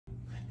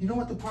You know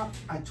what the problem?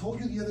 I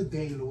told you the other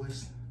day,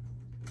 Louis.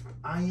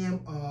 I am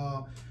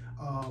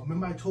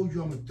remember I told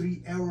you I'm a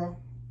 3-era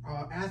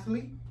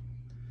athlete.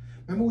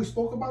 Remember we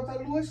spoke about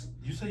that, Louis?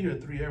 You say you're a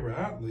 3-era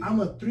athlete. I'm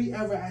a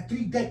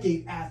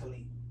 3-decade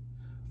athlete.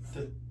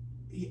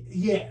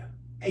 Yeah.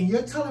 And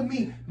you're telling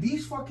me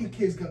these fucking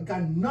kids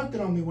got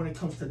nothing on me when it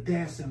comes to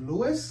dancing,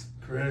 Louis?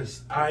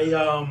 Chris,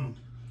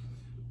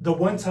 the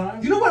one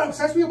time... You know what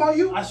obsessed me about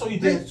you? I saw you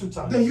dance 2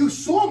 times. Then you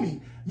saw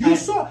me. You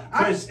saw...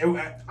 Chris,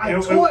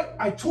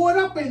 I tore it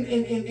up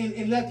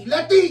in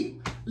Letty.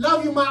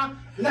 Love you, Ma.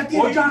 Letty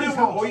in Johnny's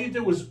house. All you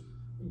did was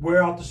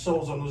wear out the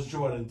soles on those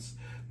Jordans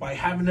by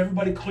having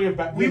everybody clear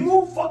back. We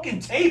moved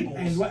fucking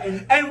tables.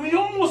 And we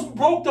almost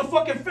broke the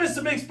fucking fence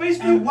to make space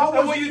for you. And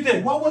what you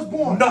did? What was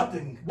born?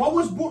 Nothing. What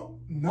was born?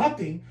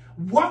 Nothing.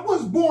 What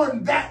was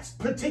born that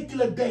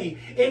particular day?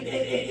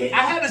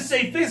 I had to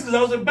say things because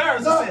I was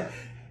embarrassed. I said,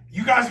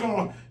 you guys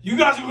are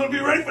gonna be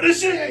ready for this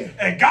shit?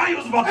 And Gaia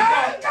was about to go.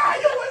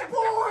 Gaia was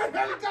born!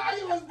 And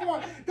Gaia was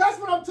born. That's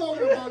what I'm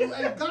talking about.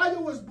 And Gaia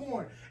was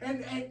born.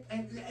 And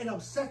it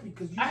upset me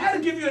because I had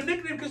to give you a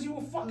nickname because you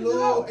were fucking it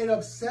up. It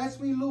upsets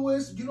me,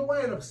 Louis. You know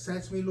why it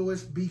upsets me,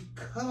 Louis?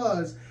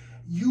 Because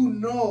you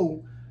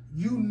know.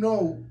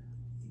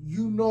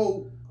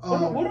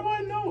 What do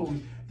I know?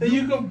 That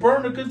you can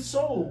burn a good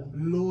soul.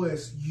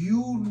 Louis,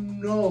 you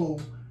know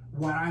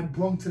what I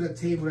brought to the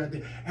table that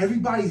day.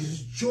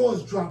 Everybody's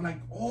jaws dropped like,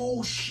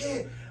 oh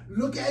shit,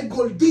 look at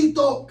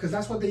Gordito. Because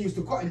that's what they used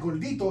to call it,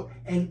 Gordito.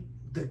 And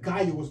the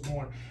guy was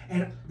born.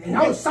 And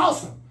that was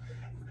salsa.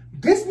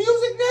 This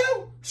music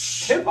now?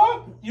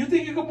 Hip-hop? You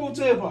think you can move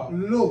to hip-hop?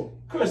 Look.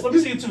 Chris, let me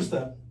see a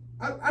 2-step.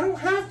 I don't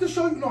have to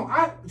show you. No,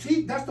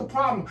 see, that's the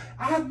problem.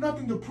 I have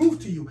nothing to prove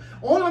to you.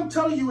 All I'm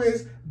telling you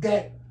is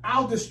that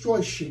I'll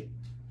destroy shit.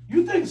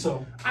 You think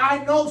so?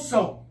 I know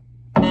so.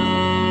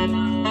 Hey!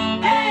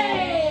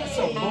 That's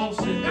some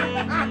bullshit. Oh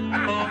my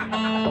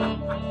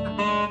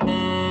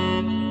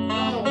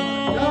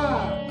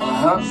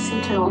God.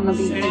 Center on the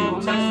beat. I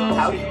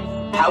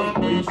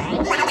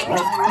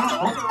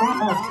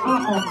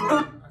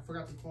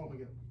forgot to call him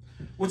again.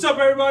 What's up,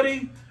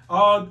 everybody?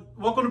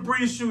 Welcome to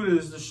Breeze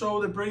Shooters, the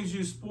show that brings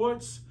you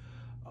sports,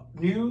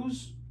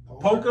 news,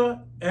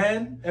 poker,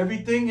 and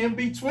everything in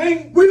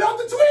between. We love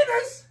the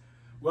tweeters.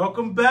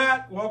 Welcome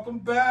back. Welcome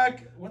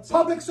back. What's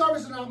up? Public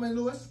service announcement,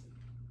 Louis.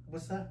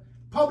 What's that?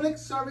 Public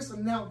service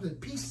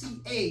announcement.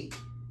 PCA.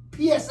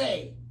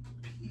 PSA.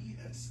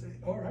 PSA.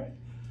 All right.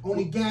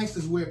 Only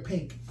gangsters wear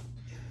pink.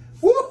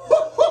 I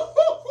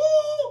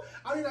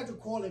don't even like to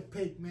call it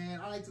pink,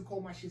 man. I like to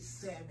call my shit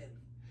salmon.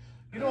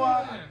 You know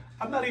what?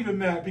 I'm not even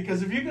mad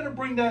because if you're going to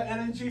bring that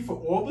energy for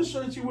all the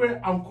shirts you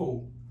wear, I'm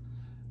cool.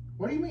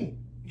 What do you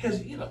mean?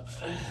 Because, you know...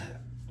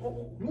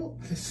 Look,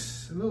 it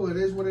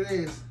is what it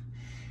is.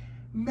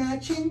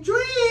 Matching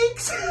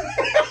drinks.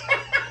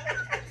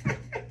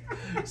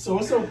 So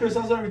what's up, Chris?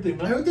 How's everything,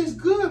 man? Everything's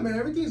good, man.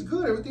 Everything's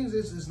good. Everything's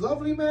it's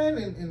lovely, man.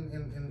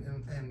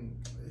 And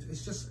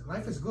it's just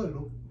life is good.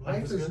 Look.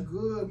 Life is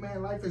good,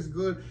 man. Life is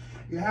good.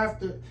 You have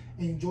to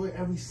enjoy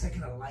every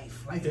second of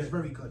life. Life is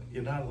very good.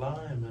 You're not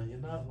lying, man. You're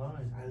not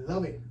lying. I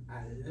love it.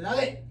 I love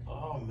it.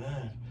 Oh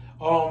man.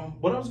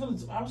 What I was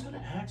gonna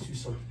ask you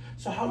something.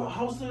 So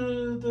how's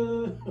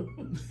the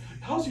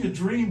how's your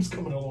dreams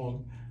coming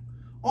along?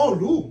 Oh,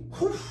 Lou.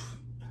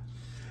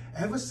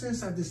 Ever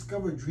since I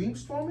discovered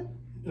dreamstorming,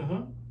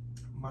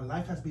 my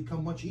life has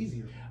become much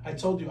easier. I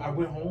told you, I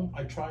went home,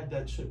 I tried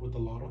that shit with the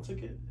lotto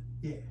ticket.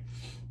 Yeah.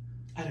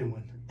 I didn't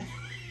win.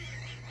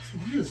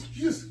 You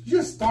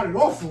just started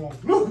off wrong.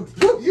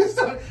 Look, you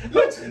started.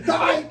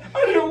 I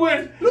didn't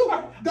win. Look,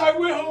 I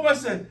went home, I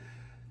said,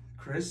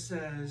 Chris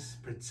says,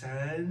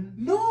 pretend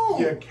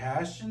you're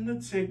cashing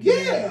the ticket.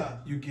 Yeah.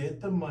 You get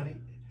the money.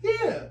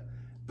 Yeah.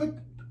 But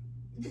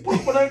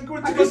I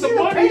went to get the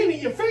money. Pain in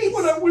your face.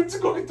 When I went to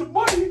go get the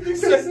money, he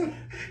said,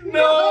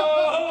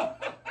 no.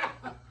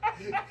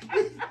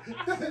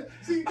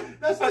 See,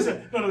 that's I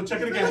said, no,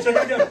 check it again.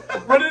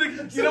 Run it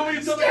again. You know when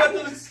you told me about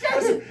the... I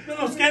said,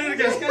 no, scan it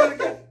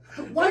again.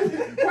 Why can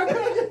I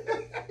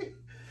get...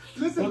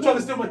 Listen, don't try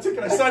to steal my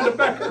ticket. I signed it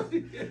back.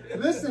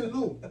 Listen,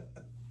 Lou.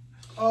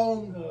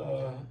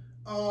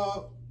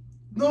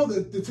 No,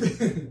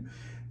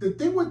 the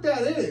thing with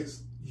that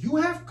is you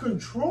have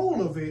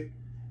control of it.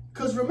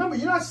 Because remember,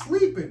 you're not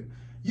sleeping.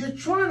 You're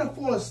trying to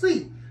fall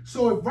asleep.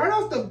 So if right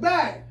off the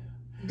bat,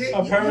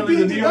 apparently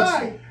the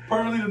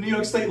New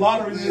York State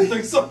Lottery didn't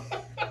think so.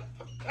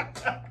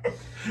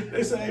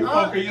 They say, hey,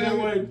 fucker, you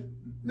didn't win.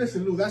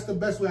 Listen, Lou, that's the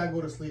best way I go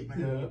to sleep, man.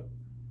 Yeah.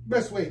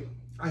 Best way.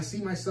 I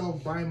see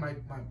myself buying my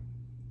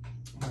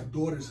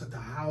daughters the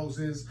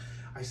houses.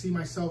 I see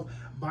myself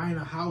buying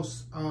a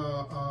house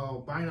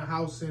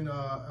in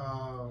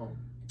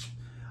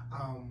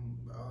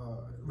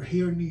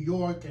here in New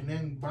York, and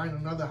then buying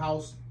another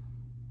house.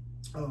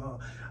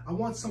 I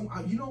want some,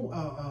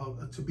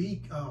 to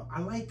be.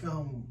 I like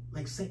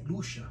St.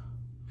 Lucia.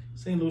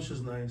 St.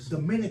 Lucia's nice.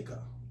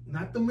 Dominica,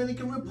 not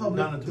Dominican Republic.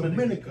 Not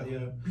Dominica.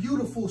 Yeah.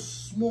 Beautiful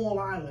small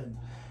island.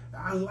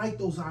 I like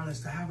those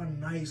islands to have a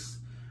nice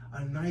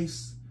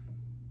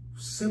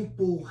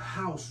simple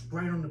house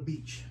right on the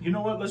beach. You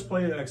know what? Let's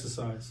play an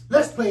exercise.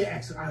 Let's play an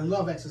exercise. I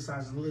love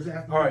exercises.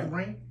 All right. The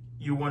rain?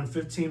 You won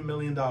 $15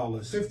 million.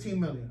 $15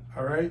 million.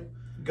 All right.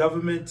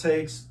 Government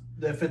takes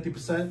their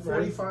 50%,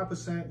 right?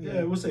 45%.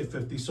 Yeah, we'll say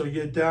 50. So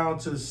you're down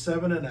to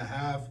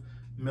 $7.5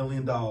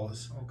 million.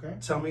 Okay.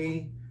 Tell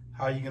me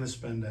how you're gonna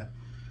spend that.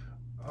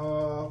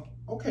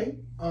 Okay.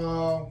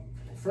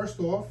 First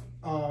off,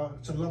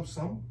 it's a lump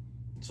sum.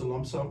 It's a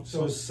lump sum.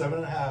 So it's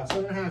 7.5.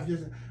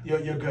 7.5.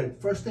 You're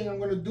good. First thing I'm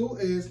gonna do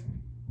is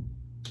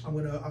I'm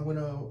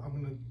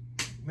gonna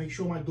make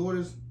sure my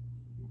daughters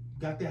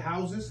got their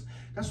houses.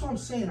 That's what I'm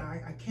saying.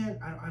 I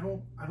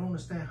don't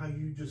understand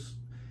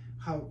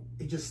how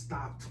it just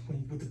stopped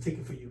with the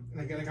ticket for you.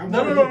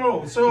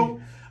 No.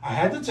 So I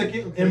had the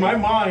ticket. Okay. In my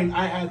mind,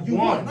 I had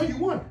one. No, you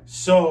won.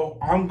 So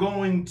I'm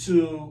going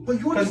to,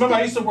 because remember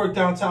I used to work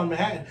downtown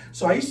Manhattan,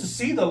 so I used to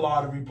see the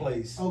lottery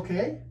place.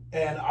 Okay.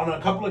 And on a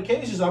couple of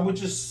occasions, I would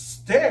just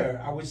stare.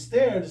 I would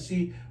stare to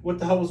see what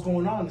the hell was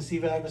going on, to see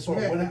if I ever saw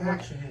winning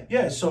action.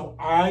 Yeah, so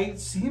I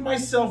see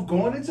myself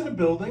going into the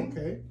building.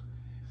 Okay.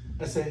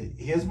 I said,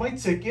 here's my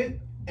ticket.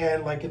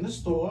 And like in the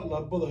store,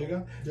 La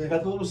Bodega, they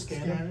got the little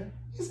scanner.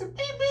 He said,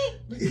 beep,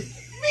 beep, beep,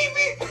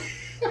 beep.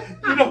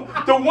 You know,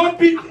 the one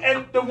beep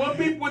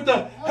with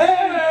the,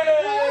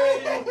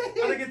 hey!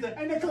 I get that.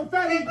 And the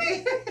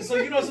confetti. So,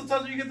 you know,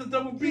 sometimes when you get the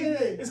double beep,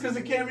 it's because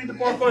they can't read the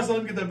barcode, so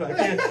let me get that back.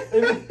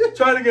 Yeah.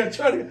 Try it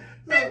again.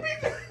 Beep,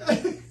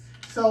 beep.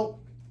 So,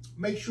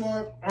 make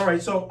sure. All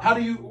right, so how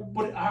do you,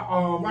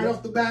 right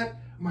off the bat.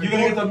 You're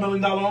going to get the $1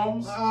 million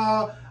homes?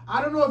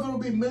 I don't know if it'll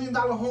be $1 million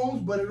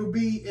homes, but it'll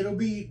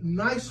be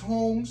nice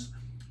homes,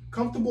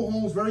 comfortable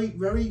homes, very.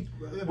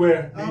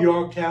 Where? New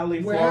York,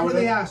 Cali, wherever Florida?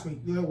 they ask me.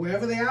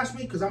 Wherever they ask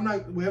me, because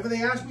wherever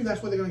they ask me,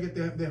 that's where they're going to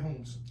get their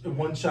homes. A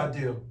one-shot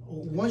deal.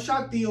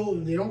 One-shot deal.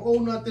 They don't owe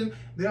nothing.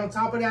 Then on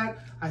top of that,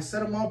 I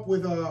set them up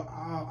with a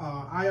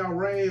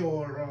IRA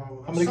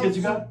or... How many kids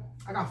you got?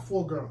 I got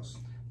 4 girls.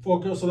 4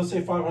 girls, so let's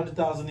say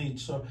 $500,000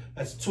 each. So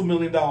that's $2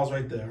 million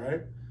right there,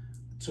 right?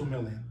 $2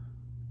 million.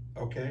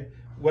 Okay.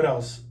 What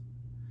else?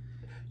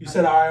 You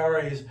said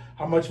IRAs.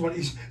 How much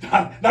money?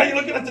 Now you're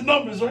looking at the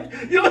numbers, right?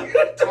 You're looking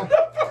at the numbers.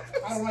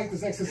 I don't like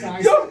this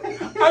exercise. Yo,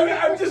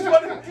 I'm just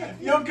wondering.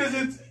 Yo, because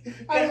it's...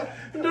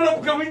 No,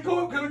 can we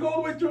go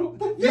all the way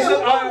through? You said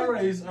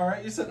IRAs, all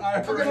right? You said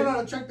IRAs. Okay,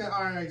 no, check that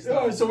IRAs.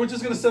 All right, so we're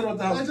just going to settle with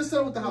the house. Let's just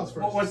settle with the house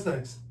first. What's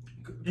next?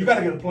 You got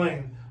to get a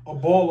plane. A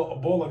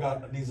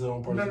baller needs his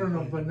own person.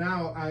 No. But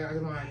now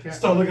I can't.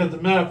 Start looking at the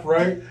map,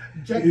 right?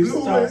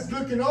 JetBlue is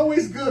looking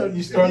always good.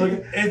 You start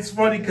looking. It's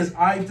funny because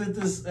I did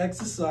this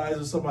exercise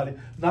with somebody,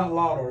 not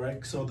Lotto,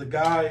 right? So the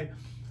guy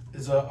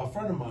is a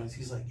friend of mine.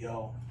 He's like,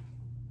 yo,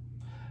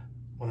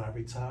 when I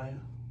retire,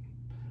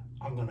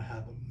 I'm gonna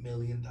have $1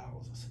 million. I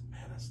said,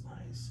 man, that's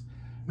nice.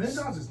 $1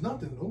 million is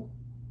nothing, though.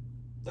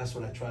 That's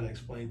what I try to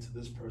explain to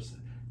this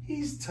person.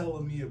 He's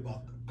telling me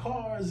about the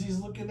cars. He's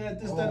looking at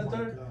this, that, and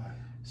third.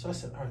 So I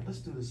said, all right, let's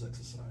do this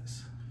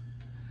exercise.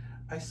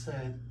 I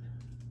said,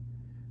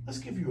 let's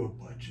give you a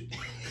budget.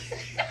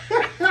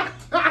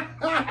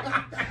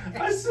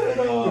 I said,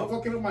 you're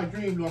fucking up my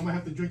dream, though. I'm gonna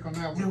have to drink on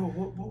that one. Yo,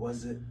 what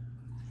was it?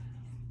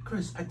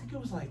 Chris, I think it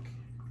was like,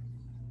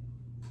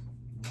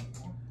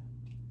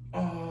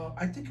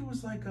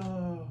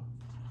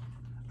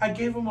 I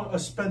gave him a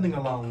spending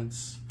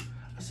allowance.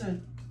 I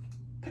said,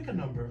 pick a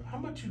number. How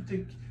much you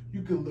think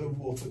you could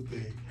live off a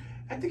day?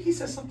 I think he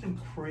said something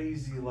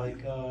crazy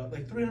like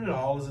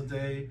 $300 a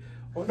day.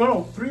 Or,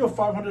 no, $300 or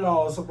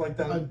 $500, something like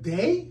that. A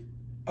day?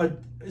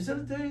 Is it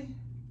a day?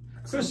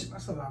 Chris,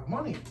 that's a lot of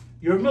money.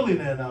 You're a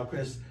millionaire now,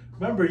 Chris.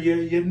 Remember,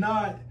 you're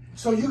not.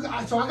 So I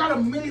got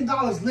 $1 million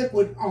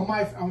liquid on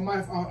my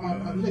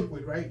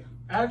liquid, right?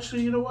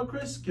 Actually, you know what,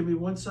 Chris? Give me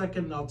 1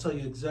 second, and I'll tell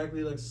you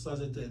exactly the exercise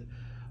I did.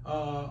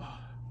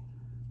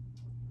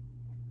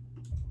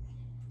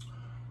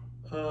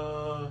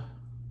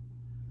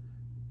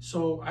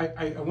 So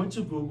I went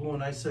to Google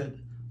and I said,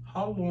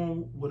 how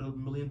long would $1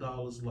 million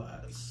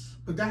last?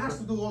 But that has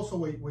to do also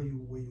where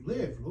you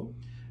live, Lou.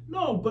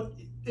 No, but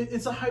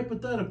it's a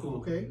hypothetical.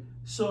 Okay.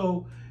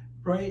 So,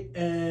 right,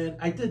 and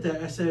I did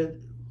that. I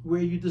said,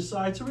 where you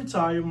decide to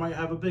retire might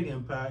have a big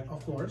impact.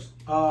 Of course.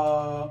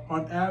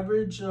 On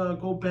average,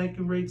 Gold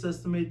Banking Rates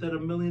estimate that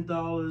 $1 million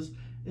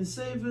in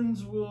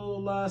savings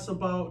will last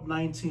about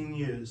 19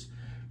 years.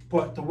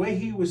 But the way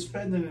he was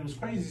spending it was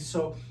crazy.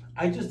 So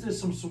I just did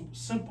some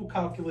simple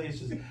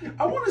calculations.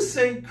 I want to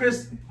say,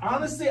 Chris,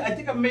 honestly, I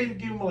think I gave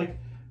him like,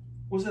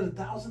 was it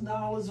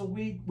 $1,000 a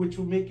week, which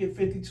would make it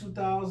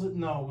 $52,000?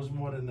 No, it was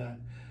more than that.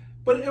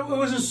 But it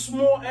was a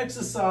small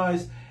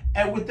exercise,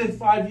 and within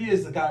 5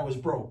 years, the guy was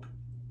broke.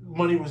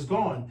 Money was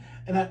gone.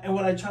 And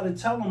when I try to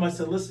tell him, I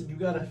said, listen, you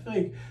got to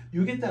think,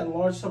 you get that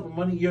large sum of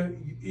money,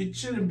 it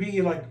shouldn't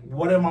be like,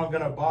 what am I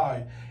going to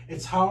buy?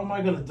 It's how am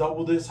I going to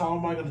double this? How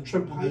am I going to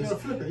triple this? How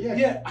flip it, yeah.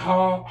 Yeah,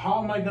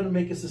 how am I going to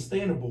make it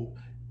sustainable?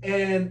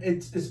 And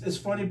it's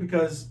funny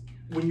because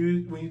when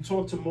you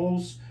talk to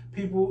most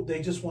people,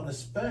 they just want to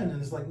spend,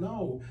 and it's like,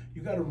 no,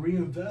 you got to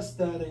reinvest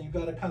that, and you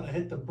got to kind of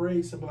hit the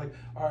brakes and be like,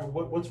 all right,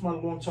 what's my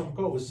long-term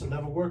goal? Is to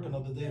never work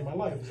another day in my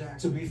life,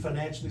 to be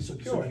financially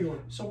secure.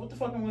 So what the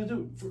fuck I'm going to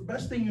do? The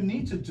best thing you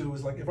need to do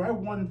is, like, if I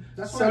won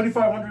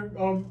 7,500,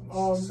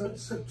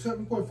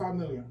 7.5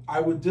 million, I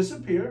would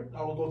disappear.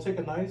 I would go take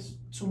a nice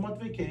 2-month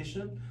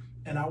vacation,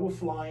 and I will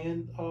fly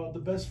in the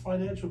best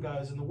financial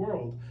guys in the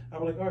world. I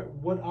would like, all right,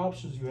 what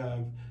options you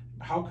have?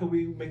 How can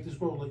we make this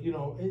world, like, you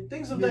know,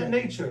 things of that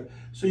nature,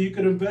 so you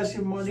could invest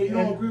your money. So you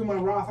don't agree with my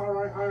Roth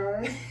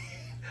IRA?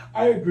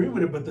 I agree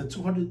with it, but the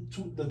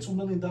 $2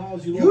 million,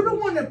 you're the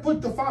one that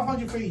put the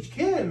 500 for each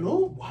kid,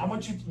 Lou. How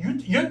much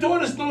your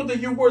daughters know that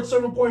you're worth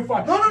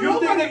 7.5? No, you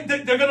think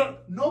they're gonna?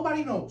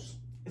 Nobody knows.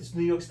 It's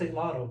New York State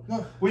Lotto.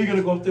 No. Where you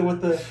gonna go up there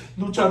with the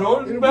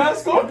luchador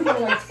mask on?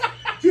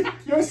 You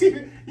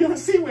ever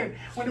see when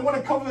they want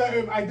to cover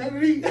their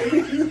identity,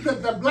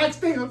 the black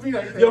stain will be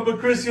like that. Yo, but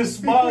Chris, your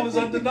smile is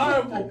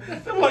undeniable.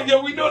 I'm like,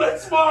 yo, we know that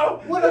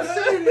smile. What I'm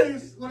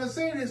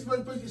saying is,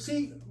 but you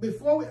see,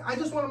 I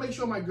just want to make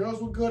sure my girls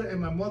were good,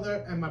 and my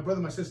mother and my brother,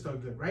 and my sister are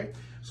good, right?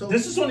 So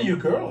this is one of your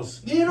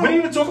girls. You know, we didn't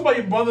even talk about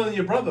your brother and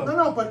your brother.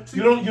 No, but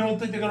you don't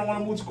think they're gonna want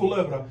to move to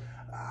Culebra?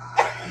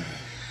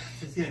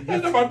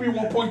 That might be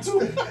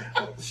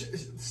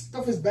 1.2.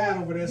 Stuff is bad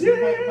over there, so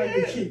it might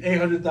be cheap.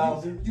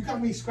 800,000. You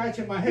got me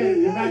scratching my head,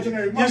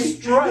 imaginary money.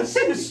 You're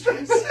stressed.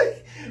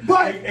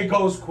 But it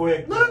goes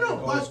quick.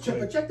 No. But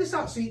check this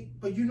out. See,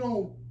 but you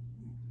know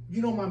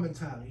my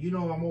mentality. You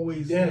know I'm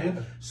always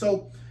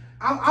So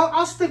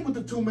I'll stick with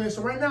the 2 million.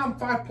 So right now I'm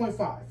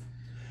 5.5.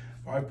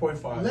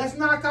 5.5. Let's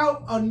knock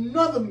out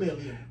another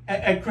million.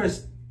 And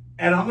Chris,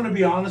 and I'm gonna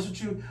be honest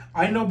with you.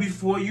 I know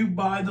before you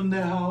buy them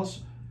their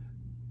house,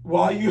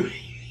 while you're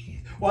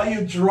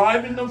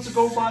driving them to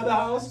go buy the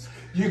house,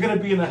 you're gonna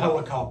be in a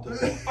helicopter.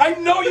 I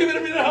know you're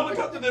gonna be in a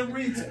helicopter that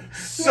reads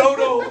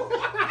Soto.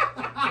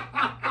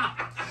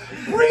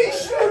 Free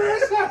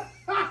shooters.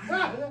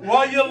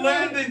 While you're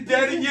landing,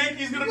 Daddy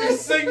Yankee's gonna be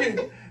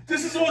singing.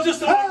 This is all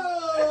just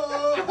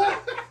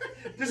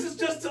this is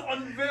just to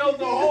unveil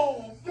the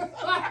home.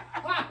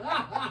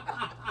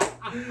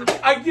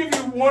 I give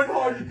you one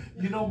hard.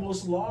 You know,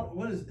 most lotto.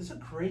 What is? It's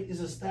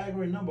a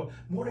staggering number.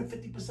 More than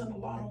 50% of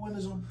lotto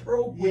winners are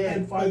broke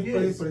within 5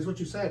 years. But it's what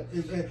you said.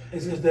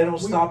 It's because they don't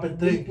stop and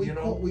think.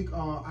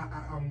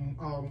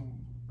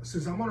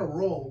 Since I'm on a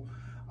roll,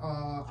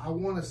 I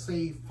want to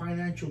say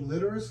financial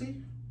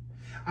literacy.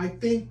 I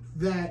think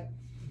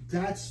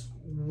that's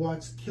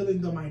what's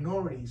killing the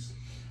minorities.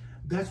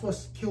 That's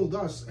what's killed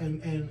us.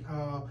 And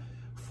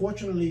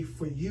fortunately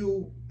for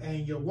you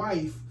and your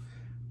wife,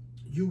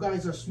 you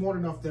guys are smart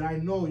enough that I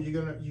know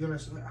you're gonna.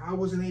 I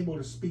wasn't able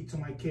to speak to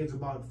my kids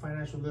about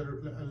financial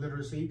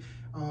literacy,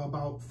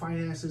 about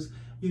finances.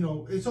 You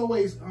know, it's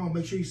always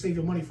make sure you save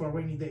your money for a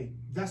rainy day.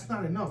 That's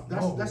not enough.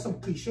 That's some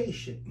cliche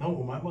shit.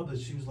 No, my mother,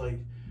 she was like,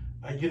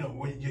 you know,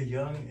 when you're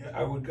young,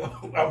 I would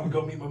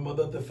go meet my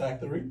mother at the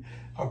factory.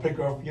 I'll pick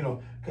her up, you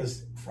know,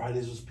 because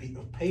Fridays was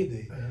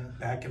payday.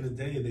 Back in the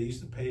day, they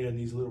used to pay her in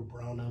these little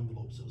brown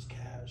envelopes. It was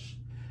cash.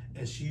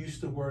 And she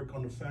used to work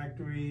on the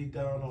factory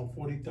down on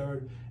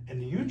 43rd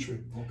and the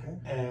Utrecht. Okay.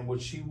 And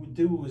what she would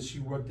do is she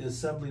worked the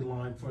assembly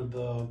line for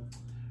the, what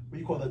do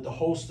you call that, the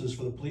holsters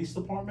for the police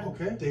department.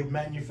 Okay. They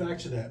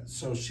manufacture that.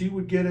 So she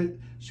would get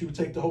it, she would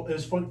take the whole, it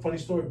was funny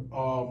story,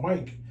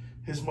 Mike,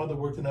 his mother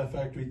worked in that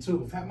factory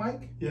too. Fat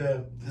Mike?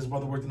 Yeah, his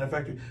mother worked in that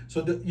factory.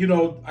 So, you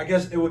know, I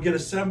guess it would get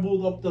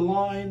assembled up the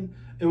line.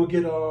 It would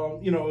get,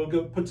 you know, it would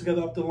get put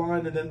together up the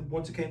line. And then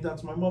once it came down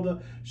to my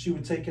mother, she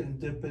would take it and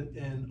dip it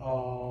in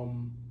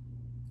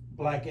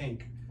black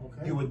ink.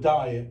 Okay. You would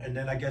dye it. And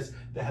then I guess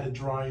they had a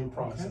drying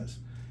process. Okay.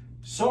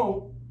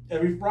 So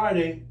every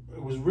Friday,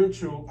 it was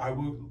ritual. I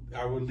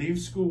would leave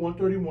school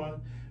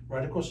 131.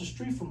 Right across the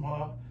street from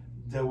her,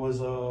 there was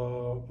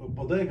a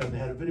bodega and they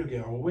had a video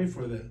game. I would wait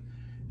for that.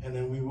 And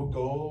then we would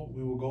go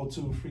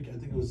to I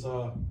think it was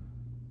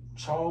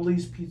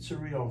Charlie's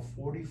Pizzeria on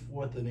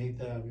 44th and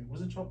 8th Avenue.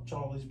 Was it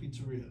Charlie's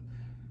Pizzeria?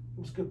 It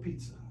was good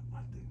pizza. I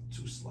think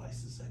 2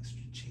 slices,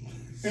 extra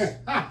cheese.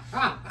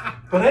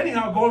 But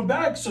anyhow, going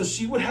back, so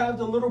she would have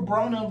the little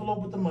brown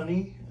envelope with the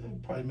money,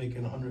 probably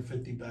making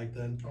 150 back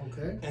then.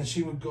 Okay. And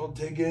she would go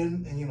dig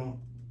in and, you know,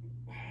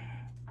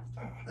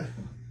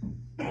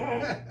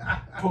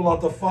 pull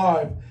out the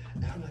 5.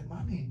 And I'm like,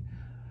 Mommy,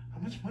 how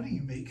much money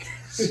you make?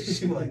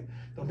 She was like,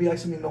 don't be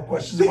asking me no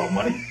questions about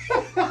money.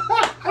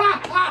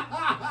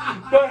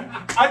 But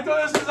I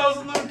thought this since I was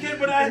a little kid,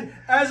 but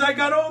as I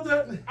got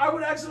older, I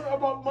would ask her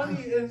about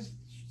money and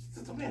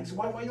don't be asking,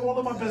 why you all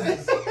in my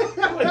business? She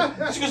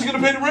goes, you gonna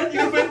pay the rent?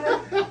 You gonna pay the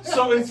rent?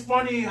 So it's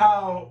funny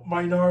how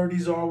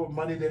minorities are with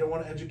money. They don't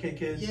want to educate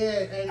kids.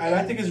 Yeah. And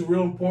I think it's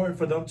real important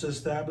for them to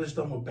establish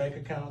them with bank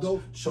accounts,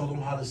 show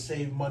them how to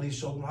save money,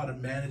 show them how to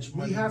manage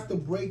money. We have to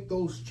break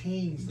those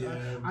chains. Yeah.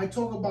 I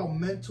talk about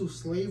mental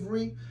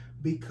slavery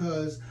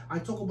because I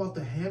talk about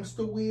the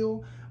hamster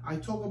wheel. I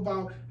talk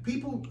about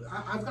people,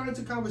 I've got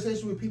into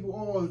conversation with people,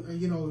 oh,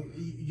 you know,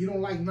 you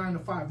don't like 9 to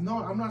 5.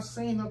 No, I'm not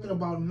saying nothing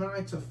about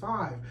 9 to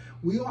 5.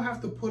 We all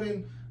have to put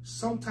in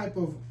some type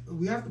of,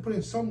 we have to put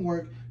in some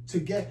work to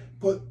get,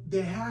 but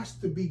there has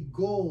to be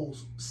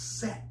goals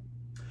set.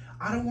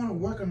 I don't want to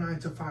work a 9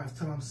 to 5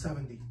 till I'm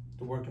 70.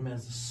 The working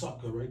man's a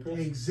sucker, right, Chris?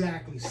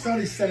 Exactly.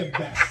 Sonny said it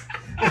best.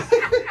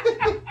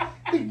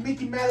 I think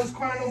Mickey Mallow's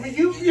crying over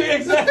you. Yeah,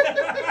 exactly.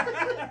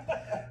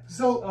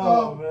 So,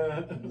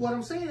 man. what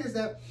I'm saying is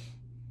that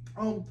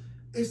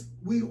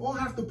we all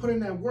have to put in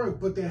that work,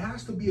 but there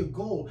has to be a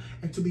goal.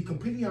 And to be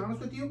completely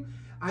honest with you,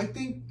 I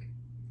think,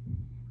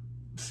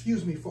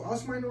 excuse me, for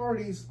us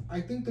minorities,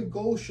 I think the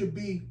goal should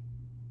be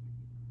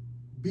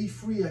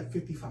free at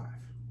 55.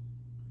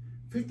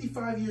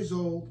 55 years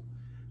old,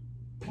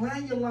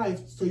 plan your life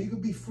so you can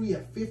be free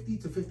at 50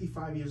 to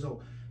 55 years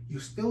old.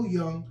 You're still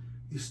young,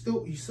 you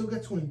still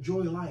get to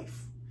enjoy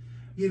life.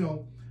 You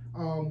know,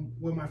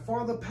 when my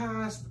father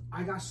passed,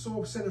 I got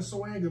so upset and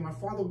so angry. My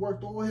father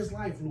worked all his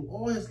life, Lou,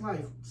 all his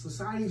life.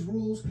 Society's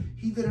rules,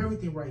 he did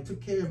everything right. He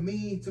took care of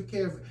me,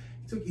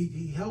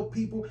 he helped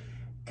people,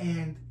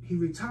 and he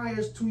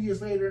retires. 2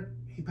 years later,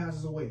 he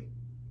passes away.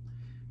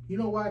 You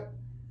know what?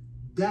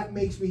 That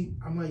makes me,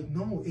 I'm like,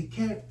 no, it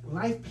can't,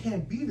 life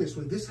can't be this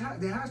way.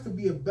 There has to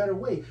be a better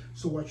way.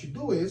 So what you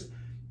do is,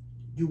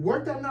 you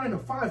work that 9 to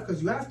 5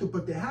 because you have to,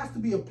 but there has to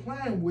be a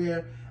plan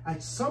where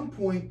at some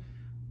point,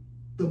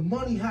 the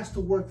money has to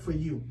work for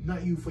you,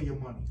 not you for your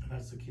money.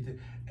 That's the key thing.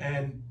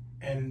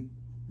 And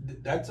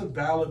that's a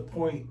valid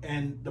point.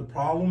 And the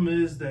problem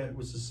is that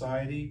with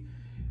society,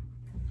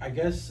 I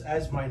guess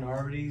as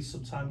minorities,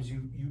 sometimes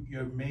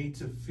you're made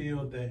to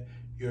feel that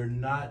you're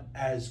not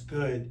as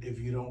good if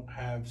you don't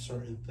have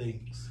certain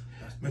things,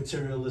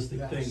 materialistic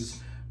yes.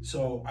 things.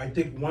 So I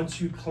think once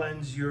you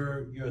cleanse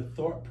your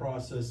thought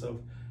process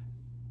of,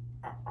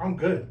 I'm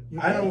good.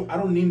 I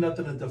don't need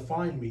nothing to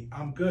define me.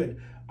 I'm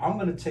good. I'm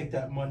gonna take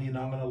that money and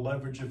I'm gonna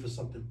leverage it for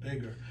something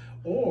bigger.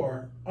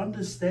 Or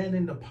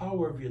understanding the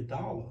power of your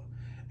dollar.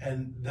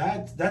 And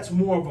that's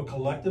more of a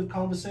collective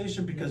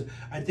conversation, because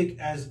I think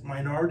as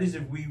minorities,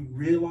 if we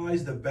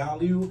realize the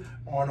value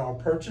on our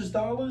purchase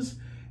dollars,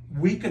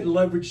 we could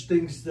leverage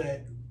things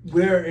that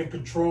we're in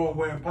control and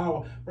we're in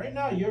power. Right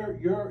now,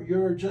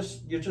 you're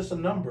just a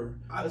number.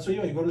 That's what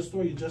you are. You go to the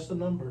store, you're just a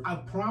number. I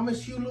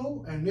promise you,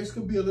 Lou, and this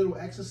could be a little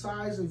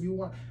exercise if you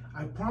want.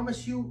 I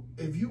promise you,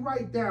 if you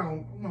write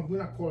down, we're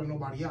not calling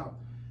nobody out,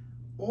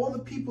 all the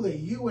people that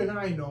you and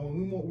I know,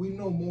 and we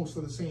know most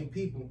of the same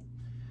people,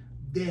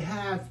 they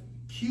have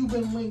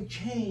Cuban link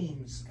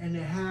chains and they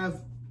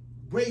have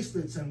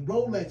bracelets and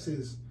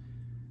Rolexes.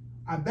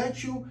 I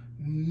bet you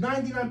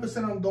 99% of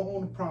them don't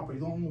own the property,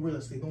 don't own real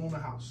estate, don't own a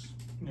house.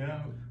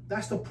 Yeah.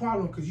 That's the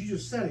problem, because you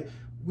just said it.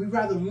 We'd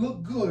rather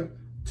look good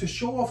to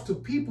show off to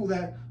people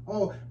that,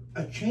 oh,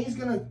 a chain's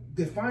gonna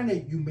define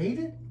that you made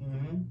it?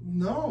 Mm-hmm.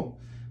 No.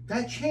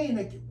 That chain,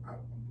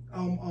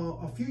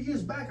 a few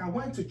years back, I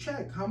went to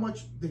check how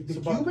much the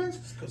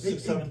Cubans,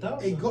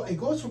 it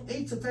goes from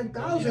 8 to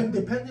 10,000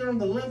 depending on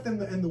the length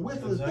and the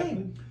width of the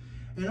thing.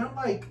 And I'm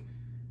like,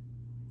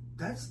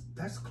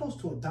 that's close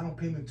to a down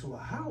payment to a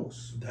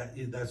house.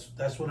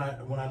 That's when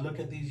I look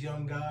at these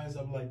young guys,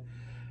 I'm like,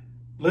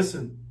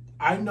 listen,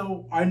 I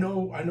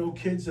know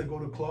kids that go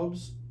to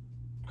clubs,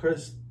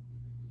 Chris,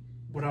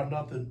 without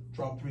nothing,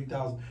 drop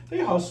 3,000. They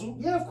hustle.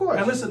 Yeah, of course.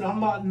 And listen, I'm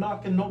not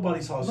knocking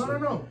nobody's hustle.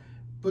 No.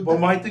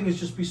 But my thing is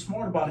just be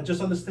smart about it. Just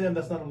understand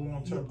that's not a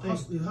long-term thing.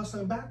 You're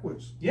hustling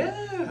backwards.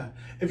 Yeah.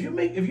 If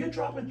you're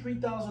dropping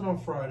 3,000 on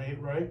Friday,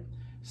 right?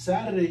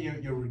 Saturday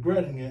you're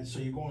regretting it, so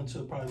you're going to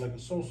probably like a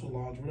social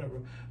lounge,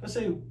 whatever. Let's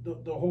say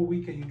the whole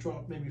weekend you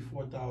dropped maybe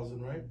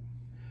 4,000, right?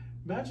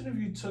 Imagine if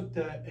you took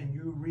that and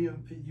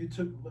you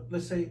took,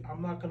 let's say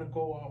I'm not gonna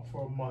go out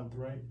for a month,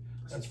 right?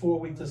 That's 4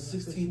 weeks, that's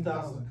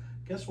 16,000.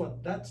 Guess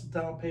what? That's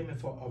down payment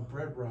for a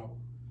bread route.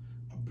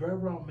 A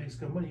bread route makes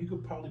good money. You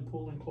could probably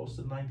pull in close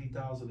to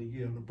 90,000 a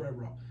year on a bread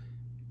route.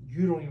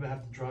 You don't even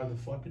have to drive the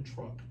fucking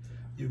truck.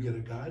 You get a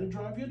guy to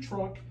drive your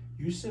truck.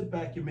 You sit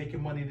back. You're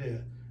making money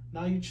there.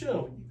 Now you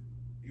chill.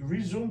 You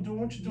resume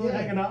doing what you're doing,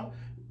 hanging out.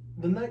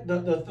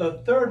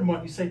 The third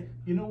month, you say,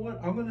 you know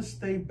what? I'm gonna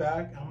stay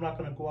back. I'm not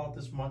gonna go out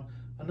this month.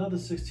 Another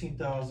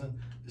 16,000.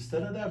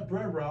 Instead of that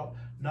bread route,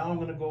 now I'm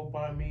gonna go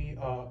buy me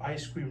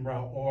ice cream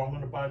route, or I'm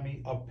gonna buy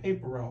me a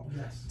paper route.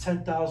 Yes.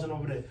 10,000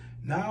 over there.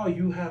 Now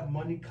you have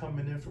money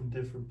coming in from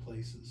different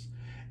places,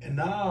 and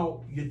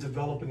now you're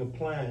developing a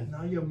plan.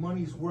 Now your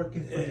money's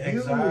working for you.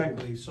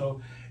 Exactly.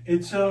 So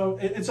it's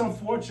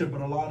unfortunate,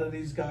 but a lot of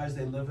these guys,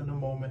 they live in the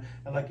moment,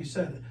 and like you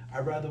said,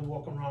 I'd rather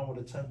walk around with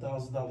a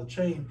 $10,000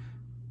 chain,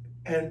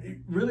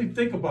 and really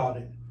think about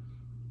it.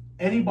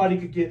 Anybody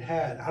could get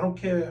had. I don't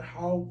care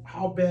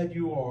how bad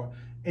you are.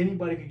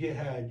 Anybody could get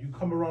had. You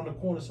come around the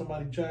corner,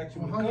 somebody jacks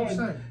you with a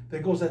gun,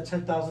 there goes that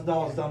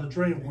 $10,000 down the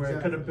drain where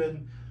it could have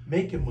been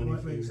making money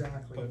for you.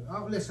 Exactly.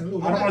 But listen,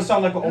 Lou, I don't want to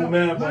sound like an old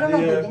man, but but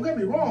don't get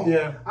me wrong.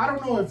 Yeah. I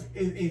don't know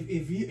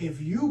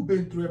if you've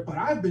been through it, but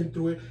I've been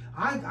through it.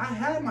 I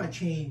had my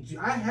chains,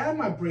 I had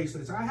my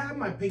bracelets, I had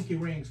my pinky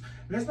rings.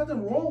 There's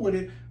nothing wrong with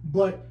it,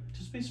 but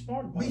just be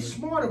smart about it. Be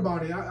smart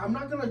about it. I'm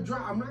not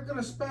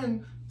gonna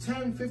spend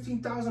 $10,000,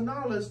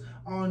 $15,000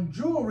 on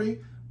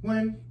jewelry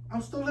when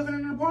I'm still living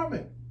in an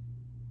apartment.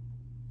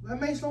 That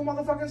makes no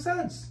motherfucking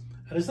sense.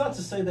 And it's not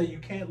to say that you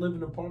can't live in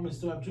an apartment and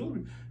still have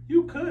jewelry.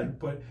 You could,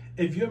 but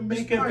if you're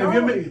making,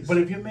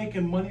 if you're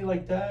making money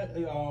like that,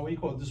 what do you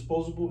call it,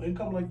 disposable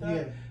income like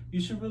that, you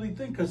should really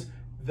think, because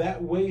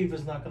that wave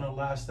is not going to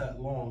last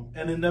that long,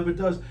 and it never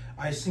does.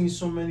 I've seen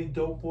so many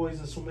dope boys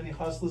and so many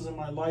hustlers in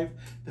my life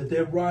that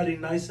they're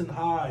riding nice and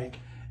high,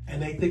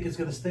 and they think it's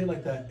going to stay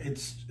like that.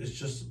 It's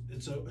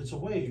a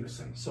wave.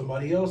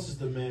 Somebody else is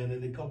the man,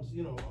 and it comes,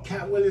 you know.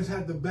 Cat Williams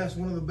had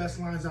one of the best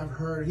lines I've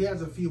heard. He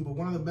has a few, but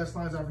one of the best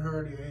lines I've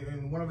heard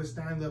in one of his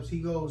stand-ups, he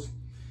goes,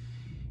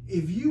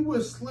 if you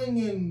were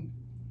slinging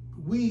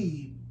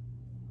weed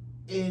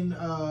in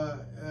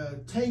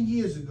 10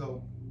 years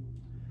ago,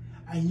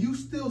 and you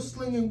still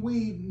slinging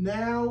weed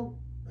now,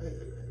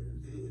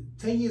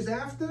 10 years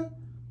after,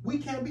 we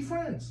can't be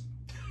friends.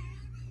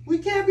 We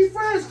can't be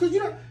friends, because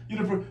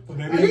but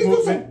maybe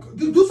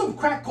do some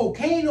crack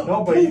cocaine or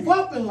move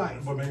up in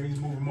life. But maybe he's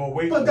moving more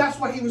weight. But that's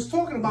what he was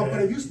talking about. Yeah.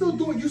 But if you're still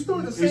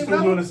in the same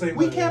level,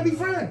 we can't be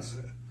friends.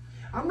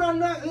 I'm not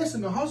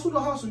listen, the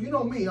hustle, you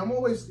know me. I'm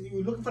always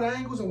looking for the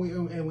angles, and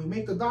we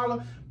make the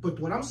dollar. But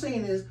what I'm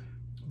saying is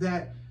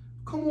that,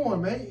 come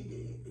on, man.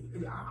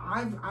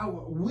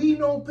 We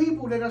know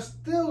people that are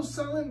still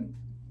selling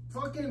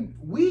fucking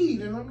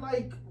weed, and I'm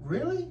like,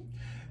 really?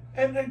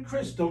 And then,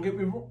 Chris, don't get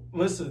me wrong.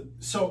 Listen,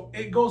 so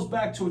it goes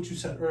back to what you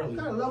said earlier. You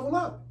gotta level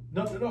up.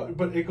 No,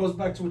 but it goes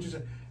back to what you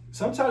said.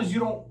 Sometimes you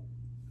don't,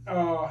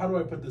 how do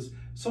I put this?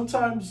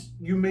 Sometimes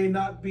you may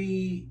not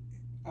be,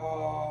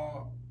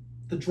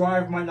 the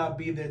drive might not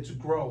be there to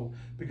grow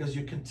because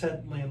you're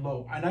content laying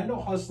low. And I know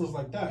hustlers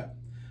like that.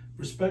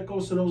 Respect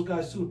goes to those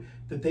guys too,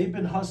 that they've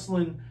been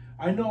hustling.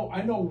 I know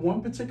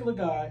one particular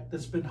guy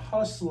that's been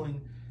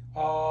hustling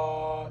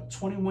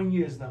 21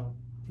 years now.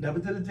 Never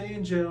did a day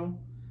in jail.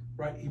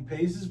 Right, he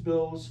pays his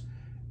bills,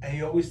 and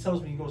he always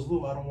tells me, he goes,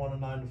 Lou, I don't want a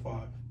 9 to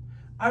 5.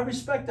 I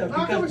respect that.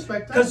 I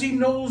respect that because he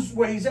knows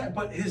where he's at.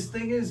 But the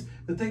thing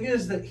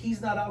is that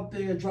he's not out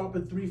there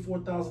dropping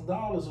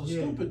 $3,000-$4,000 on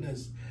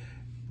stupidness.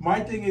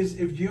 My thing is,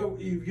 if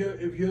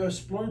you're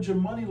splurging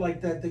money like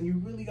that, then you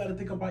really got to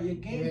think about your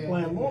game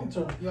plan long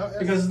term,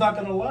 because it's not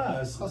going to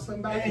last.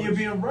 And you're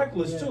being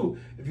reckless too.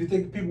 If you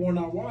think people are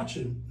not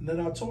watching and they're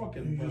not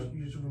talking.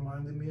 You just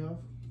reminded me of,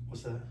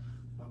 what's that?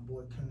 My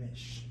boy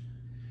Kanish.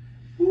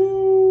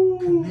 Ooh.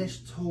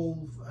 Kanish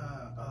told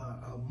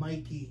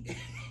Mikey.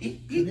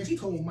 Kanish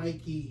told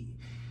Mikey,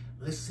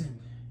 listen,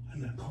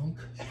 you punk.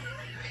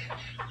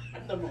 I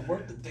never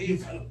worked a day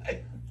in my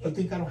life. You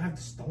think I don't have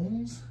the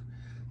stones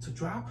to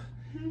drop?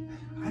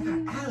 I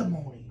got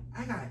alimony.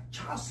 I got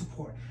child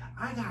support.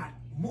 I got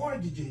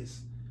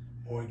mortgages.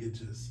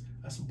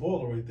 That's a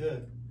baller right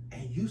there.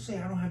 And you say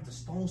I don't have the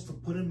stones to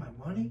put in my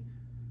money?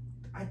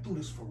 I do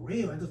this for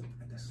real.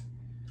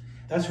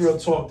 That's real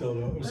talk,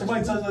 though. If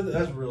somebody tells you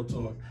that's real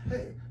talk.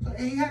 And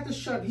he had to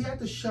shut. He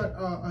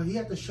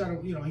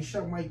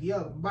shut Mikey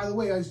up. By the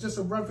way, it's just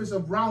a reference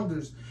of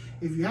Rounders.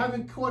 If you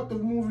haven't caught the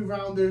movie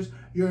Rounders,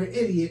 you're an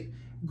idiot.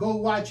 Go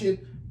watch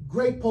it.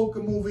 Great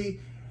poker movie.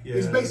 Yeah.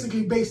 It's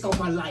basically based on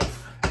my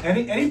life.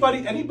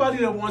 Anybody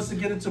that wants to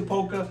get into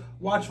poker,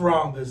 watch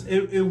Rounders.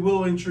 It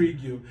will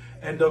intrigue you,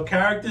 and the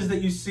characters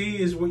that you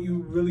see is what you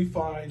really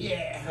find.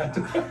 Yeah.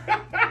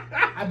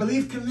 I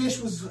believe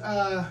Kanish was.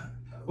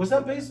 Was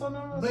that based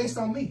on Based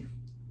on me.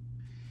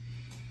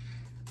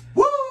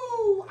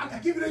 Woo! I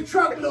can give you the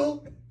truck,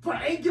 Lou, but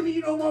I ain't giving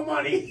you no more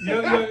money.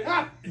 Yo,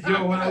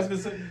 what I was gonna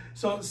say.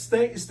 So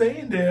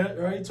staying there,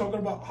 right? Talking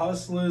about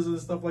hustlers and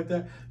stuff like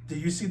that. Do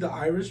you see The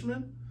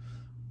Irishman?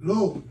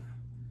 Lou.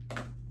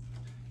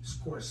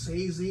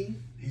 Scorsese.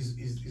 He's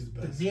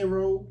the best. De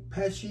Niro,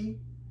 Pesci,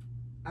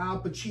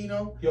 Al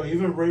Pacino. Yo,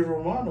 even Ray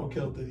Romano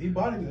killed it. He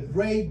bodied it.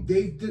 Ray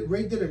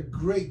did a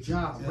great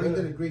job. Yeah. Ray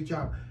did a great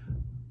job.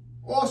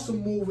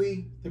 Awesome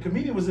movie. The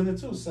comedian was in it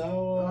too.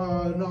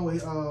 Sal. No.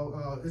 Is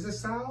it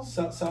Sal? Is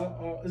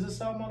it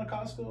Sal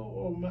Monicasco?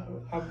 Or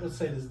I'm gonna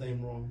say his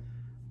name wrong.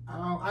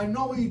 I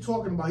know what you're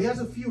talking about. He has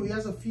a few.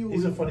 He's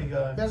a funny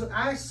guy.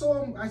 I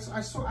saw him. I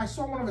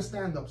saw one of his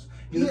stand-ups.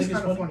 He is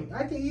kind of funny.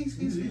 I think he's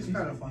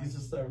kind of funny. He's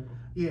hysterical.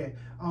 Yeah.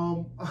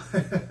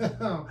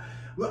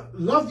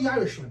 Love The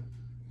Irishman.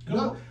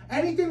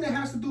 Anything that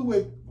has to do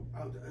with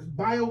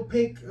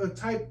biopic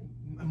type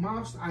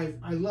mobs, I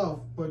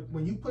love. But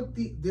when you put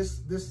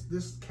this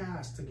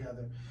cast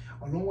together,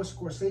 along with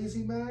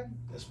Scorsese, man,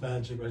 that's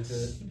magic right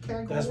there. You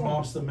can't go That's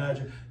wrong. mobster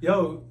magic.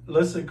 Yo,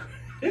 listen.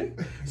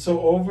 So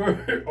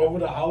over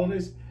the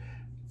holidays,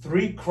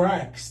 3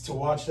 cracks to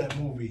watch that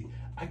movie.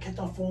 I kept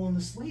on falling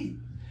asleep,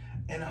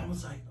 and I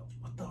was like,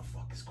 "What the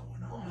fuck is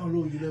going on?" Oh,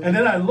 Lou, and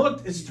then I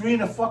looked. It's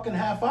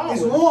 3.5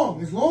 hours. It's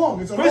long.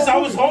 It's Chris, I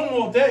was home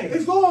all day.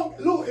 It's long.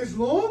 Lou, it's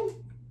long.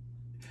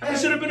 It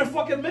should have been a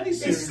fucking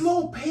miniseries. It's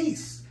slow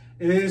pace.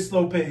 It is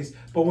slow pace,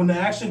 but when the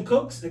action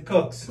cooks, it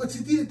cooks. But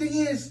the thing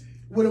is,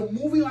 with a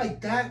movie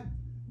like that,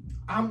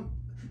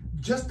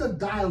 just the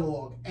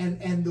dialogue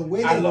and the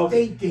way they're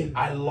thinking.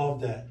 I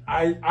love that.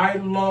 I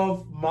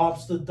love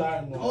mobster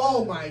dialogue.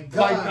 Oh my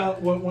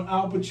god! Like when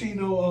Al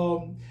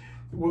Pacino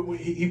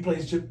he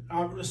plays Jim.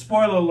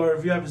 Spoiler alert!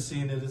 If you haven't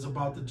seen it, it's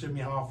about the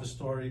Jimmy Hoffa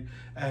story,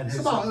 and It's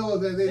his, about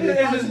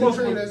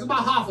it's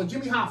about Hoffa,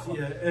 Jimmy Hoffa,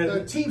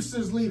 the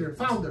Teamsters leader,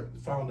 founder.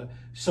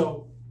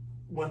 So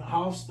when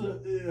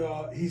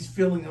Hoffa, he's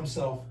feeling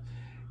himself,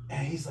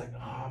 and he's like,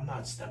 oh, I'm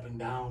not stepping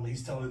down.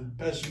 He's telling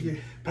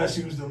Pesci,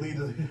 Pesci was the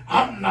leader,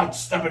 I'm not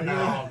stepping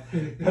down.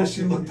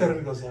 Pesci looked at him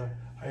and goes, I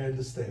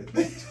understand.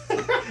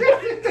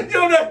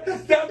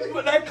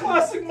 that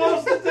classic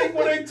monster thing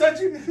when they touch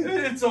you,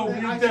 it's over.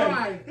 You're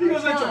dead. He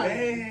goes, I tried.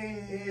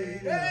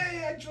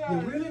 Hey, I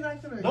tried. You really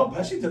liked it? No,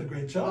 Pesci did a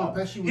great job.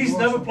 Pesci was He's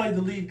awesome. never played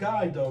the lead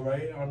guy though,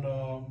 right? On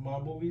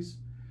mob movies.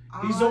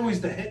 He's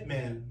always the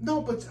hitman.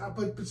 No, but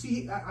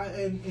see,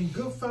 in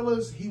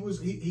Goodfellas,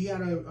 he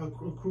had a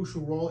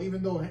crucial role,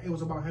 even though it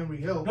was about Henry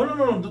Hill.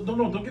 No,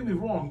 don't get me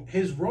wrong.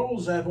 His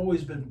roles have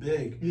always been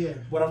big. Yeah.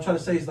 What I'm trying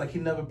to say is like he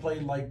never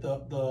played like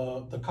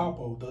the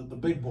capo, the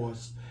big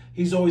boss.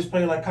 He's always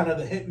played like kind of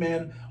the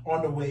hitman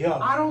on the way up.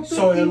 I don't think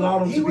so. It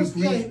allowed him he to was. be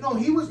Yeah, no,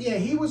 he was a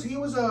he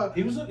was a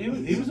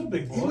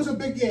big boss. He was a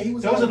big. Yeah, he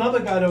was. There was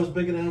another guy that was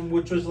bigger than him,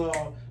 which was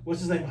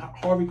what's his name?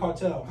 Harvey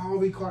Keitel.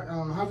 Harvey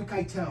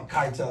Keitel.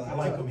 Keitel, I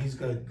like him. He's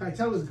good.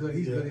 Keitel is good.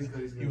 He's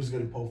good. He was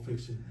good in Pulp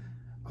Fiction.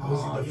 Oh,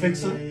 Was he the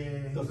Fixer?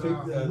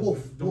 The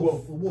Wolf. The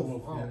Wolf.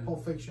 Oh, Yeah.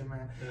 Pulp Fiction,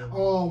 man. Yeah.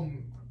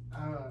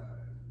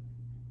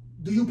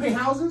 Do you pay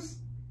houses?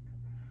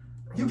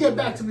 You get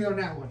back to me on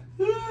that one.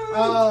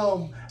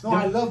 No,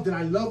 I loved it.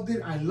 I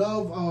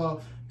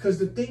love, because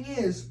the thing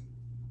is,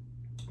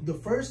 the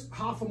first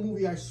Hoffa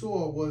movie I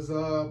saw was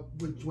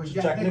with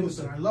Jack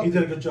Nicholson. I loved it. He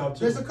did a good job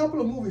too. There's a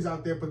couple of movies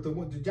out there, but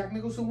the Jack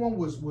Nicholson one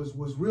was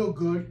real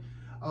good.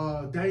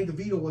 Danny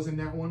DeVito was in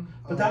that one.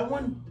 But that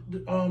one,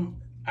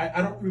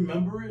 I don't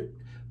remember it,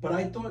 but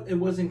I thought it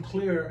wasn't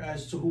clear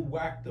as to who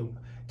whacked him.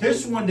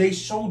 This one they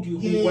showed you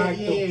who whacked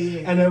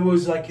him, and it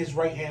was like his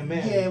right hand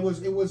man. Yeah, it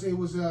was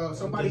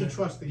somebody he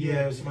trusted.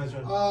 Yeah, it was somebody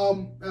trusted.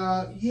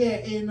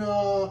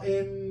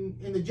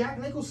 In the Jack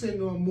Nicholson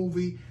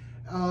movie,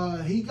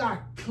 he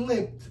got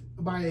clipped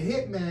by a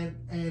hitman,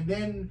 and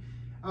then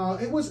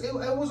it was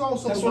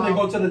also. That's when they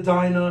go to the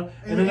diner,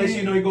 and then next thing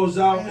you know he goes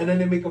out, and then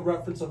they make a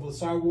reference of the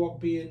sidewalk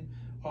being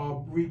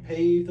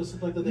repaved or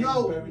something like that.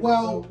 No,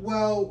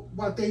 well,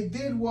 what they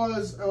did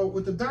was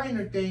with the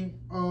diner thing.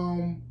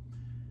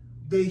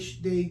 They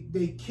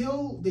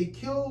kill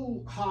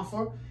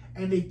Hoffa,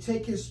 and they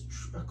take his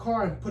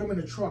car and put him in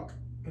a truck,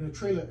 in a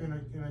trailer,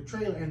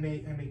 and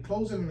they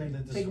close it and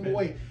they take him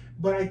away.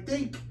 But I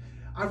think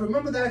I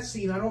remember that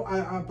scene.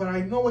 But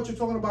I know what you're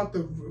talking about, the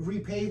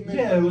repavement.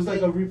 Yeah, it was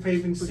like a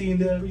repaving scene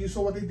there. You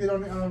saw what they did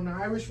on the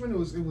Irishman.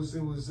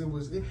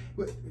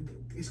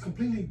 It's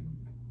completely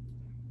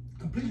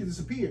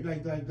disappeared.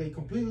 Like they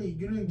completely.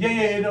 You didn't.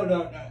 Yeah.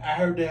 No. I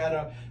heard they had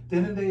a.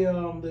 Didn't they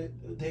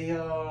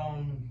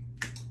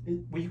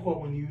what do you call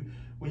it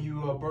when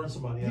you burn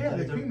somebody? Yeah,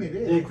 they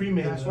cremated. They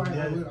cremated. That's why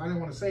I didn't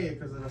want to say it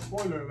because of the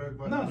spoiler alert.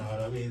 But no.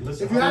 I mean,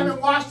 listen. If you haven't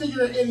watched it,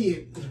 you're an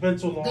idiot. It's been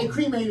too long. They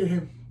cremated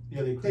him.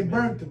 Yeah, they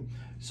burnt him.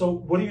 So,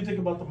 what do you think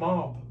about the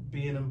mob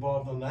being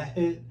involved on that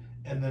hit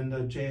and then the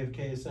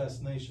JFK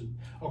assassination?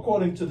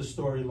 According to the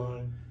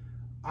storyline,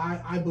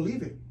 I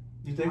believe it.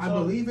 You think so? I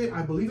believe it.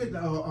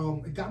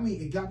 It got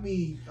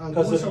me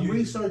doing some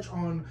research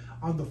on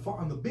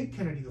the big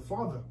Kennedy, the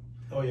father.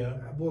 Oh yeah.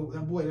 That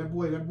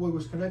boy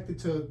was connected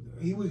to.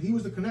 He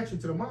was the connection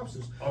to the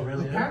mobsters. Oh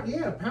really?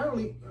 Yeah.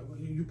 Apparently,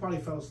 you probably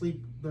fell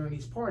asleep during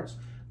these parts,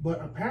 but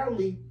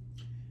apparently,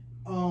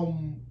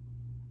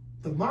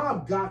 the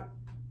mob got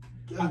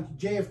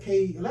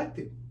JFK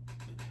elected.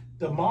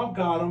 The mob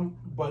got him,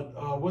 but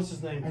what's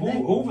his name?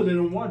 Hoover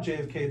didn't want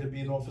JFK to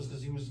be in office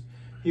because he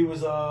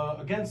was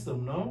against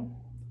them. No.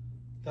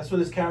 That's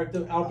what his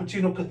character, Al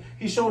Pacino, because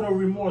he showed no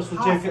remorse with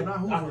JFK. Not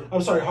Hoover.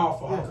 I'm sorry,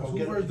 Hoffa.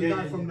 Yeah, Hoover is the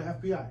guy from the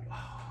FBI.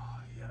 Oh,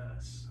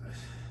 yes.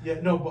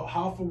 Yeah, no, but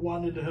Hoffa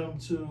wanted him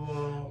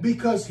to...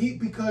 Because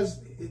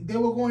they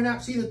were going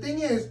out. See, the thing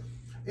is,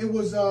 it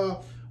was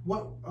a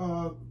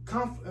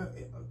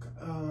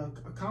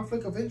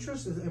conflict of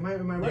interest. Am I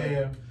right?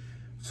 Yeah.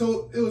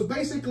 So it was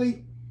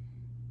basically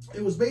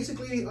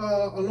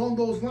along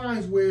those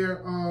lines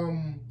where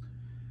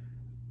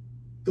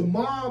the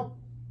mob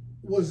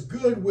was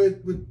good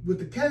with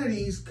the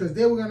Kennedys because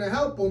they were gonna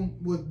help them.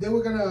 They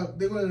were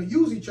gonna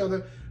use each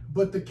other,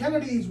 but the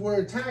Kennedys were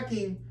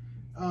attacking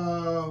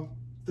the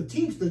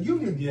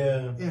Union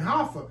in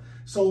Hoffa.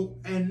 So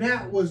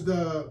that was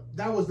the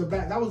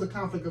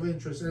conflict of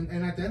interest.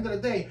 And at the end of the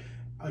day,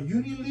 a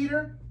Union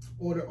leader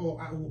who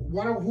I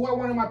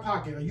want in my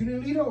pocket, a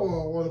Union leader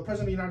or the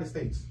President of the United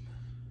States.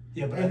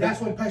 Yeah, but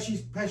that's when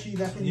Pesci.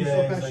 That's when you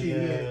saw Pesci.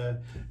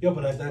 Yeah,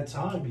 but at that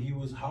time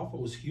Hoffa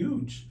was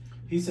huge.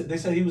 They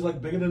said he was like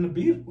bigger than the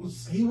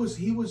Beatles. He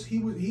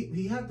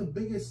had the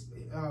biggest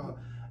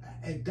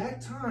at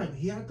that time.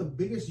 He had the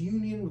biggest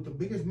union with the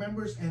biggest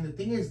members, and the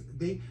thing is,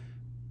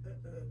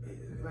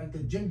 like the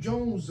Jim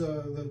Jones,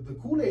 the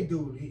Kool-Aid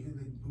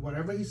dude.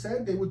 Whatever he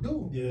said, they would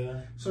do.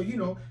 Yeah. So you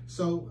know,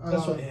 so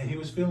that's what, and he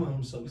was feeling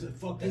himself. He said,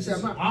 "Fuck that." He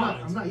said,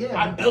 "I'm not. Yeah,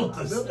 I built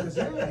this.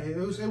 Yeah, it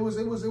was yeah,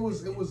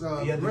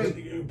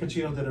 great.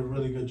 Pacino did a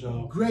really good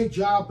job. Great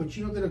job.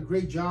 Pacino did a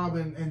great job,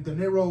 and De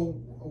Niro,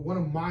 one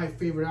of my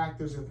favorite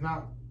actors, if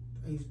not,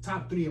 he's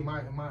top 3 in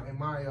my.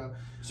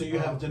 So you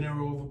have De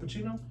Niro over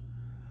Pacino?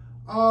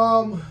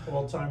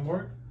 All-time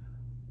work.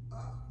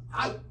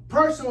 I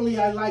personally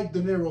like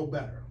De Niro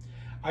better.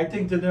 I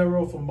think De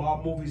Niro for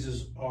mob movies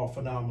is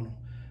phenomenal,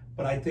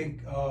 but I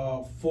think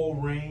full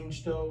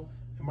range though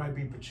it might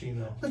be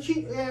Pacino. I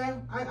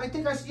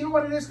think you know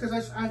what it is,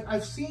 because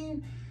I've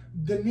seen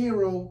De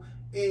Niro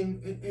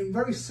in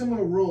very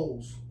similar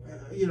roles.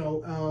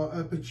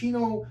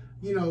 Pacino,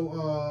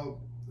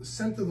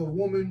 Scent of the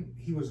Woman,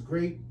 he was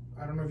great.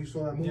 I don't know if you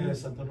saw that movie. Yeah,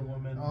 Scent of the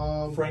Woman.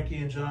 Frankie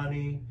and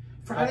Johnny.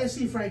 I didn't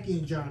see Frankie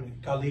and Johnny.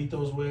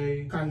 Carlito's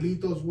Way.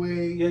 Carlito's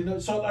Way. Yeah, no,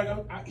 so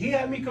like he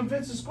had me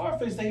convinced in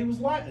Scarface that he was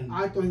Latin.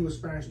 I thought he was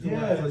Spanish too.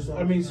 Yeah,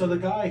 I mean, so the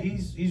guy,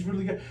 he's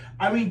really good.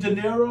 I mean, De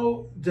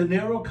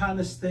Niro kind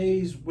of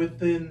stays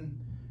within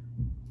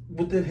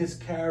his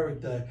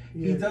character.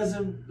 Yeah. He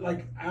doesn't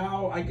like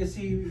I guess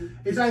he.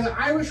 It's either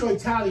Irish or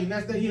Italian.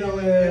 That's the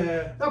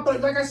Yeah. No,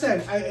 but like I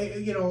said,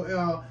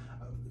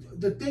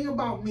 the thing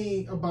about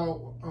me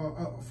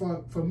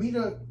for me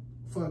to.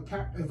 If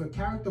a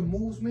character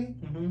moves me,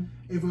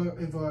 if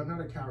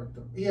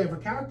a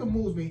character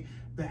moves me,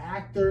 the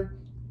actor,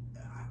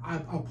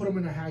 I'll put him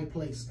in a high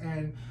place.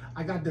 And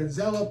I got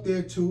Denzel up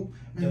there too.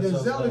 And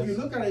Denzel, if you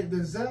look at it,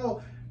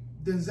 Denzel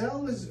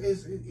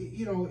is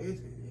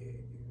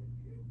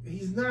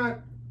he's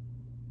not.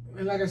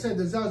 And like I said,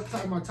 Denzel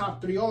is my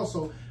top 3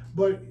 also,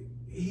 but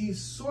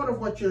he's sort of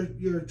what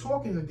you're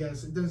talking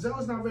against. Denzel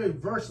is not very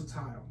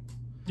versatile.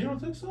 You don't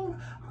think so?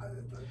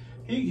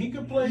 He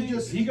could play.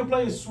 He could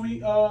play a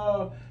sweet.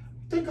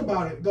 Think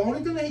about it. The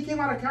only thing that he came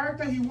out of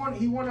character, he won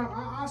an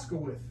Oscar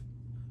with.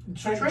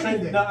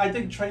 Training Day. No, I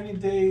think Training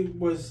Day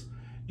was.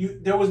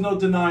 There was no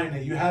denying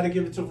it. You had to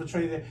give it to him for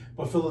Training Day.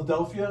 But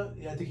Philadelphia,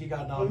 I think he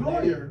got nominated. A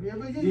lawyer. Yeah,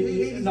 but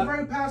he's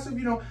very passive.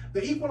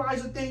 The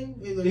Equalizer thing.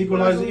 The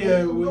Equalizer,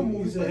 yeah.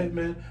 He's a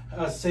hitman.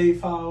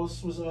 Safe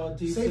House was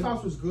decent. Safe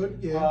House was good.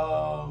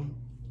 Yeah.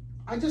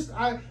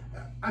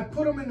 I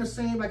put him in the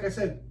same, like I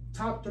said,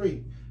 top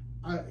 3.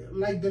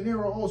 Like De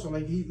Niro also,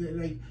 like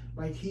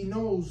he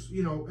knows,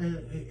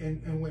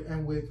 and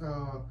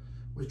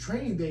with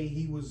Training Day,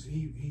 he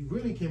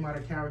really came out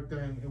of character,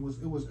 and it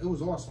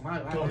was awesome.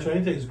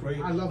 Training Day is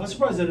great. I'm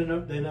surprised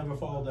they never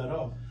followed that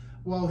up.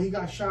 Well, he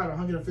got shot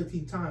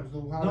 115 times.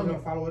 So how are they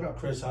gonna follow it up?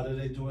 Chris, how do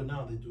they do it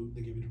now? They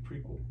give you the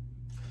prequel.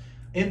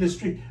 In the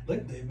street,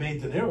 like they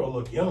made De Niro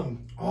look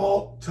young.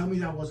 Oh, tell me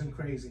that wasn't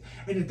crazy.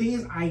 And the thing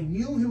is, I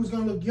knew he was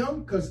gonna look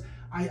young because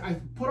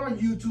I put on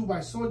YouTube,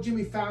 I saw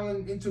Jimmy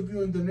Fallon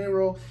interviewing De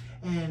Niro,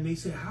 and they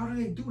said, how do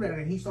they do that?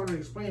 And he started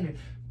explaining,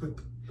 but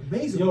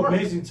amazing work.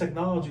 Amazing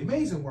technology.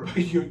 Amazing work.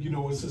 You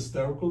know what's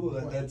hysterical?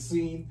 That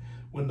scene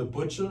when the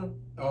butcher,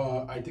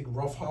 I think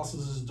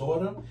roughhouses his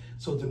daughter,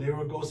 so De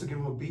Niro goes to give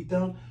him a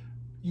beatdown.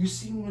 You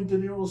see when De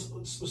Niro's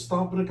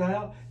stomping a guy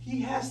out,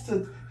 he has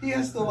to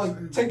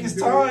like take his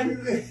time.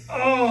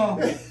 Oh,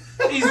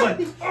 he's like,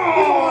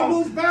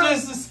 oh,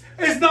 this is.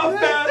 It's not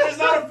bad. It's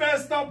not a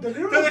fast stomp. Then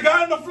the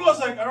guy on the floor is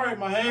like, all right,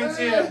 my hand's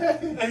here.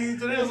 And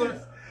De Niro's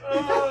like,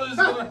 oh,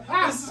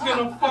 this is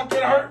gonna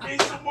fucking hurt me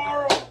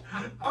tomorrow.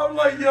 I'm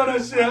like, yo,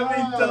 that shit had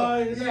me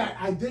dying. Yeah,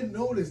 I did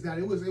notice that.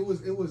 It was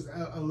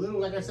a little,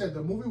 like I said,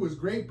 the movie was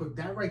great, but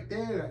that right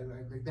there,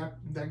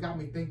 that got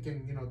me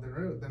thinking. De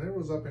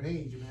Niro's up in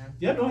age, man.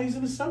 Yeah, no, he's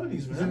in his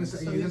 70s, man. He's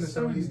in the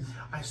 70s.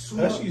 I saw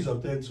Pesci's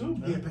up there too,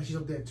 man. Yeah, Pesci's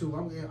up there too.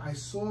 I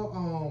saw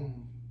a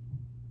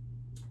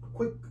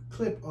quick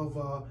clip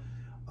of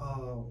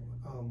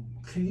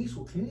Clint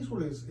Eastwood. Clint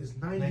Eastwood is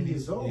 90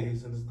 years old. Yeah,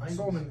 he's in his 90s. I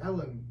saw him in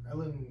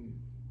Ellen.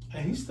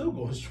 And he's still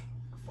going strong.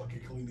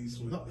 Fucking Clint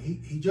Eastwood. No,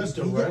 he just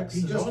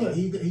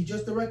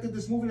directed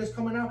this movie that's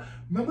coming out.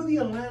 Remember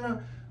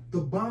the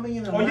bombing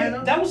in Atlanta? Oh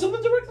yeah, that was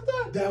someone directed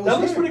that. That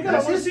was pretty good.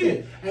 I want to see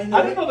it. And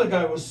I didn't know the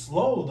guy was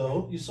slow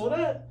though. You saw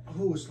that?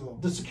 Who was slow?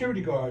 The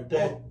security guard.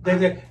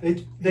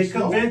 They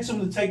convinced him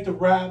to take the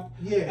rap.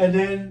 Yeah. And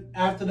then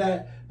after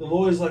that, the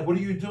lawyer's like, "What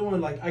are you doing?"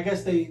 Like, I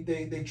guess they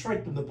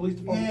tricked him. The police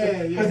department.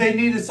 Yeah, because they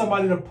needed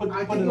somebody to put.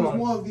 I think it was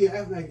more of the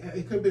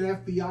it could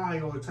have been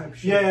FBI or type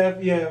shit. Yeah.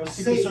 It was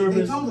Secret Service.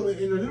 They told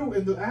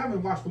them I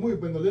haven't watched the movie,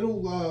 but in the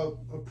little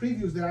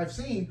previews that I've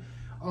seen,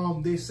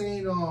 they're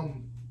saying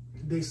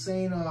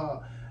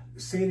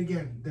say it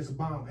again. There's a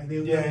bomb, and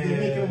they're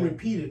making them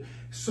repeat it.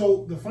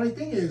 So the funny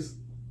thing is,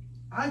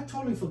 I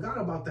totally forgot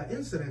about that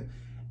incident,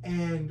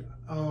 and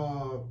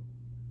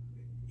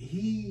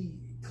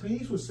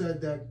Clint Eastwood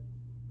said that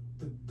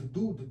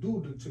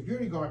the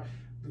security guard,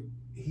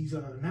 he's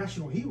a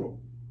national hero.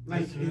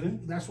 Like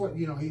that's what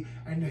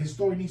and his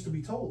story needs to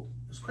be told.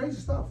 It's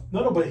crazy stuff.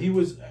 No, but he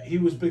was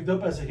picked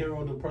up as a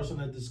hero, the person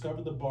that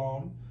discovered the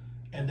bomb,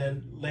 and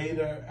then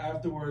later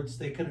afterwards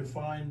they couldn't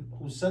find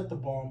who set the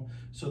bomb,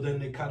 so then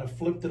they kind of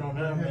flipped it on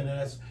him, and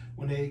that's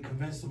when they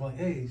convinced him, like,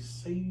 hey,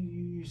 say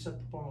you set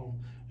the bomb.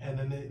 And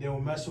then they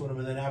were messing with him,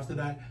 and then after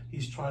that,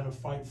 he's trying to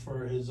fight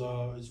for his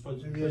justice.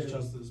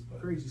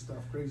 But, crazy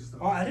stuff.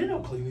 Oh, I didn't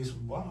know Clint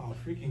Eastwood. Wow,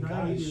 freaking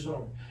guy is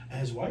short, and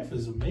his wife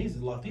is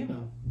amazing,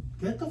 Latina.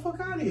 Get the fuck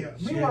out of here.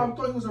 Meanwhile, I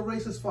thought he was a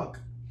racist fuck.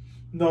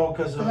 No,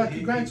 because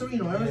like Gran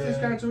Torino. Ever since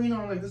Gran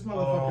Torino, I'm like, this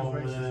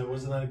motherfucker's racist. Man,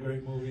 wasn't that a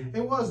great movie?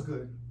 It was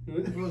good.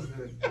 It was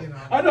good. You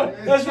know. I know.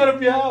 That's gonna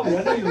be alley.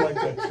 I know you like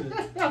that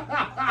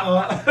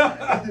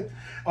shit.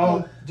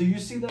 Do you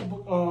see that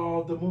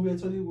book? The movie I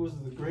told you was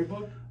the Great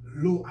Book.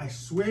 Lou, I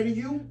swear to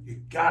you,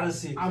 you gotta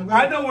see it.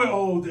 I know we're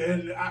old,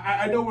 and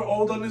I know we're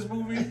old on this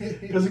movie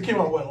because it came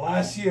out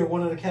last year,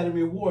 won an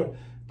Academy Award.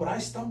 But I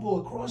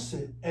stumbled across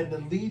it, and the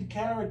lead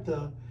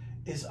character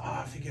is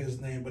I forget his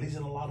name, but he's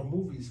in a lot of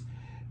movies.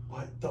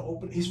 But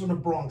he's from the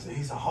Bronx, and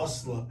he's a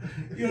hustler.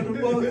 You know, the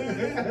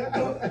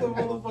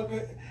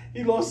motherfucker,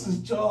 he lost his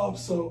job,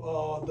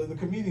 so the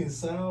comedian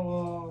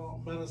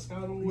Sal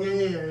Maniscalco,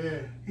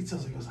 yeah. He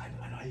tells me, he goes, I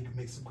know how you can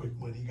make some quick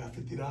money. You got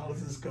 $50.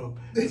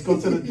 Let's go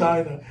to the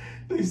diner.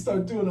 They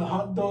start doing a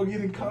hot dog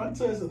eating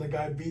contest, and the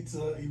guy beats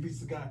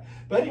the guy.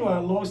 But anyway,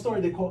 long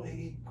story.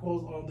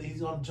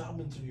 He's on a job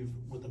interview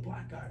with the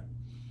black guy,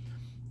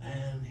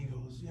 and he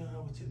goes, yeah,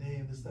 what's your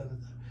name? This, that, and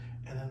that.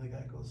 And then the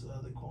guy goes,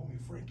 they call me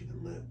Frankie the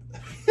Lip.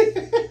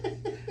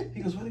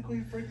 He goes, why do they call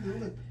you Frankie the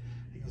Lip?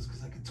 He goes,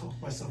 because I can talk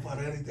myself out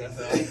of anything. I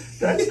said,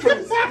 that's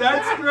Chris.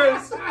 That's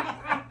Chris.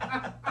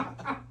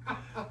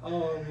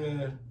 Oh,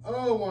 man.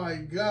 Oh, my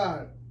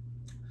God.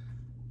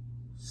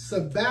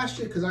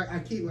 Sebastian, because I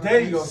keep...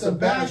 There you go.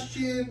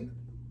 Sebastian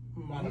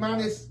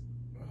Manis...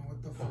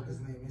 what the fuck is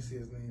his name? Let me see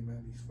his name,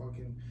 man. These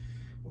fucking...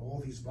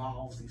 all these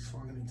vowels, these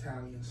fucking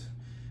Italians.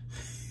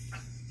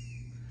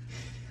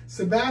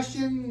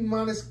 Sebastian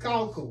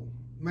Maniscalco.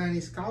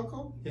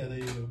 Maniscalco? Yeah, there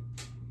you go.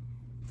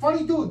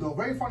 Funny dude, though.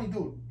 Very funny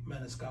dude.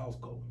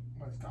 Maniscalco.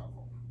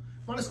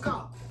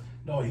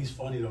 No, he's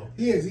funny, though.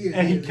 He is.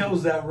 And he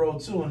kills that role,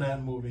 too, in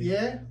that movie.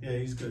 Yeah? Yeah,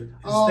 he's good.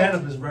 His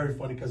stand-up is very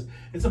funny because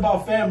it's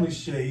about family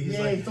shit.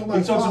 He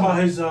talks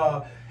about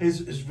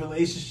his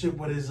relationship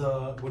with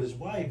his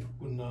wife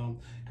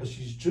because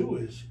she's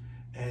Jewish.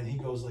 And he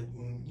goes like,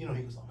 you know,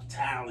 he goes, I'm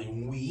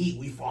Italian. When we eat,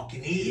 we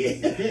fucking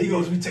eat. He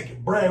goes, we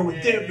taking bread, we're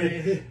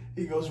dipping.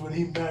 He goes, when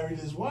he married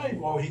his wife,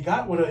 he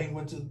got with her, he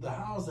went to the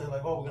house, they're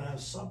like, we're going to have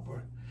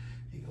supper.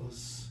 He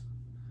goes,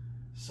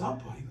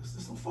 supper? He goes,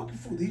 there's no fucking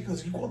food. He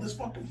goes, you call this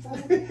fucking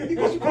food? He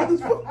goes, you call this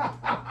food?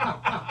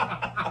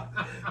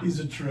 He's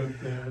a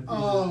trip, man.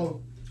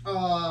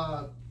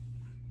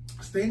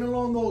 Staying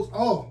along those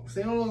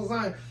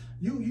lines,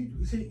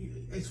 you see,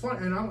 it's fun,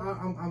 and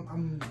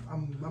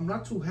I'm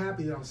not too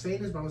happy that I'm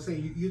saying this, but I'm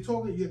saying you're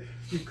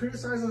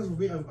criticizing us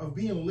of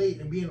being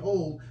late and being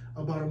old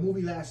about a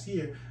movie last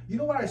year. You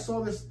know what I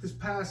saw this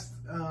past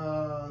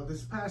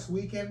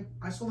weekend?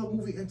 I saw the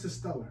movie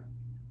Interstellar.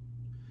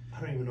 I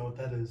don't even know what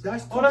that is.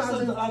 That's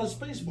the outer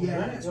space movie.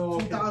 Yeah, right? it's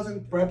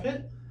 2000. Brad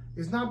Pitt?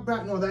 It's not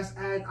Brad. No, that's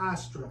Ad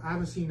Astra. I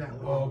haven't seen that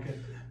one. Oh, okay.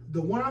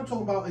 The one I'm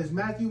talking about is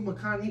Matthew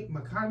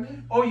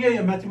McConaughey. Oh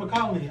yeah, Matthew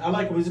McConaughey. I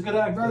like him. He's a good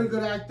actor. Very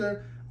good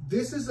actor.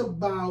 This is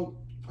about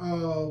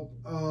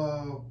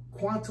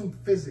quantum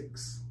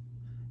physics.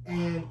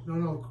 And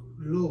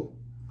Lou,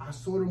 I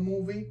saw the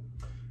movie.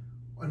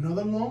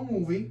 Another long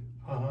movie.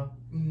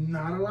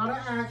 Not a lot of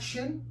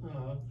action,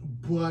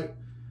 but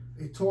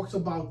it talks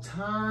about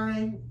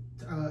time.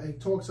 It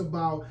talks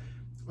about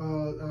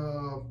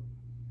the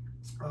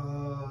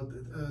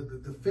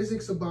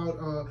physics about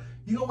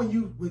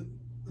with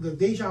the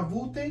deja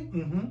vu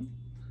thing.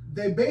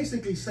 They're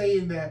basically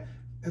saying that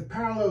a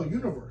parallel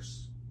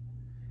universe.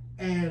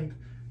 And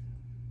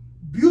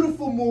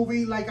beautiful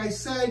movie. Like I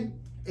said,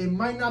 it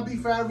might not be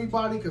for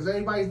everybody because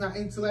everybody's not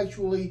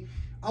intellectually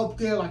up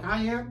there like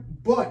I am.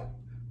 But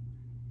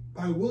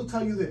I will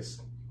tell you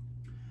this: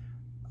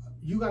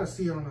 you got to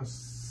see it on a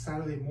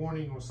Saturday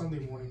morning or Sunday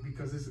morning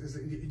because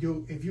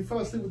if you fell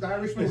asleep with The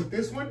Irishman with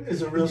this one,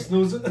 it's a real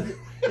snoozer.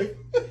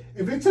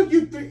 If it took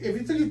you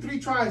 3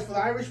 tries for The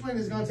Irishman,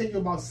 it's gonna take you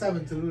about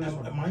 7 to do this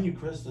one. Mind you,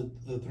 Chris,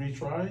 the 3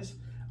 tries,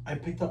 I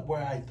picked up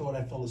where I thought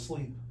I fell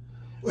asleep.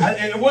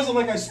 It wasn't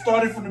like I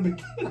started from the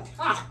beginning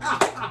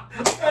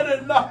and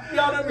it knocked me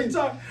out every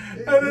time.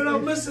 And then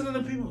I'm listening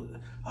to people,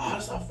 oh,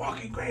 it's the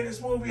fucking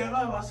greatest movie I've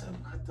ever. I said,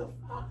 what the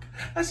fuck?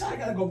 I said, I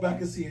gotta go back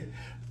and see it.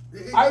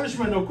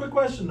 Irishman, though, quick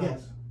question though.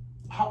 Yes.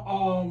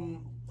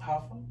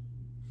 Hoffa?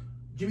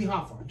 Jimmy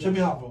Hoffa. Jimmy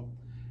Hoffa.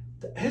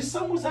 His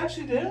son was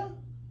actually there?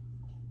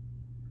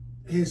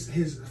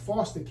 His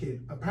foster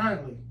kid,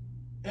 apparently.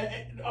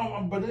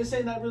 But they're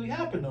saying that really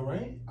happened though,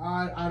 right?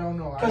 I don't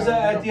know. Because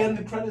at the end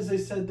of the credits, they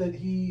said that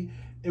he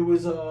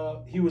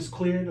was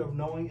cleared of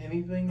knowing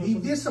anything. He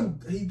did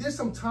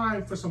some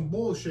time for some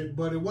bullshit,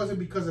 but it wasn't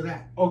because of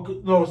that. Oh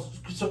no!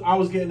 So I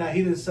was getting that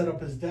he didn't set up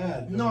his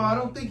dad. No, I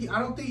don't think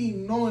he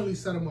knowingly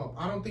set him up.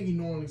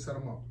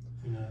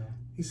 Yeah.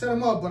 He set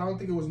him up, but I don't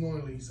think it was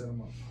knowingly he set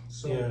him up.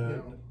 So yeah.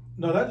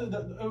 No,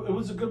 it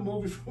was a good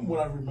movie from what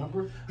I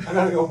remember. I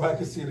gotta go back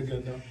and see it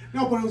again though.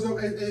 No, but it was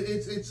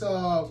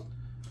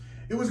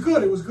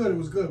good. It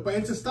was good. But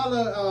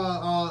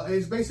Interstellar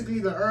is basically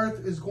the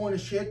Earth is going to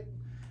shit,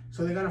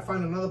 so they gotta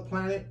find another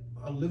planet,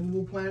 a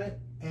livable planet,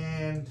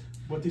 and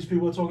what these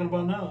people are talking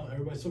about now.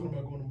 Everybody's talking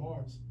about going to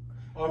Mars.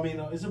 I mean,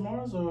 is it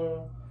Mars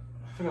or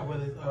I forgot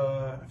whether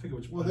I forget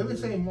which. Well, they've been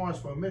saying Mars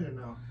for a minute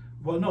now.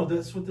 Well, no,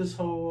 that's what this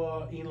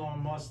whole Elon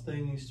Musk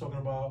thing he's talking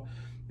about.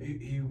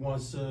 He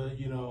wants to,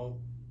 you know,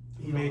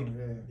 make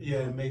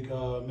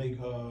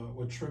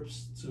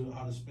trips to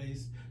outer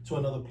space to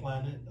another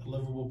planet, a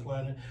livable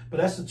planet.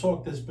 But that's the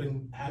talk that's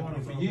been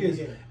happening for years.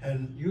 Yeah.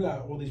 And you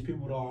got all these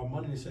people with all our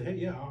money and say, hey,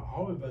 yeah,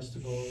 I'll invest to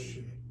go.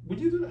 Shit. Would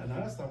you do that? No,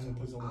 that's not gonna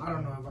play something. I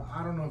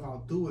don't know if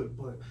I'll do it,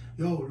 but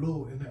yo,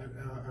 Lou, and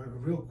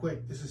real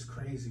quick, this is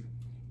crazy,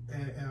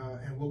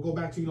 and we'll go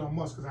back to Elon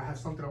Musk because I have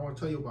something I want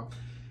to tell you about.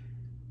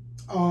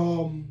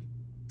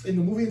 In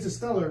the movie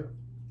Interstellar,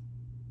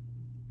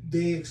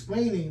 they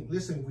explaining,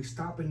 listen, we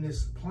stop in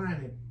this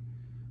planet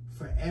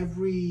for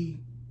every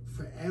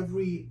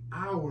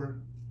hour,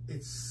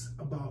 it's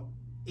about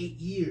 8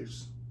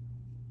 years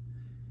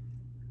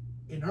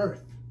on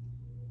Earth.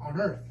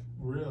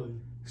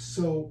 Really?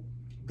 So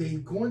they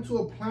go into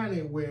a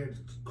planet where it's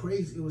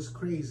crazy. It was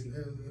crazy.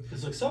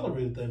 It's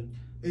accelerated then.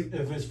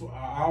 If it's for an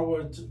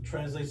hour,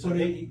 translates to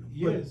 8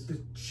 years. But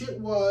the shit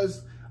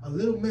was a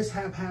little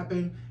mishap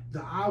happened.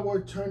 The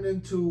hour turned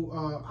into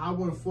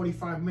hour and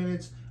 45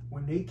 minutes.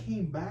 When they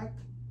came back,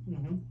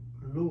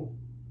 Lou,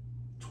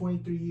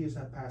 23 years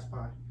had passed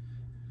by.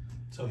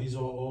 So he's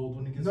all old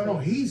when he gets back? No,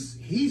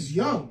 he's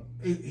young.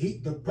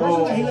 The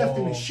person that he left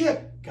in the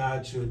ship.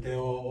 Got you. They're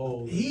all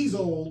old. He's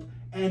old.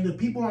 And the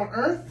people on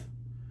Earth,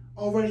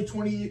 already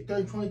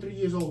 23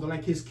 years old. They're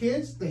like his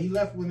kids that he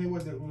left when they were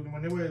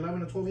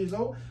 11 or 12 years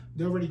old.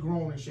 They're already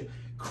grown and shit.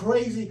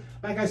 Crazy.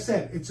 Like I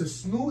said, it's a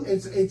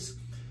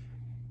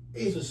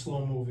it's a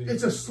slow movie.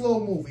 It's a slow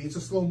movie. I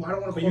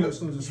don't want to call it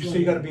slow. So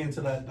you got to be into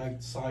that like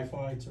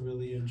sci-fi to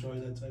really enjoy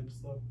that type of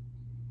stuff.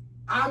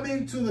 I'm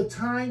into the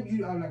time.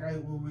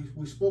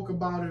 We spoke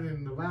about it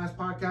in the last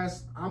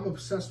podcast. I'm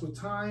obsessed with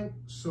time.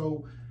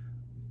 So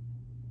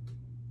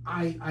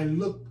I got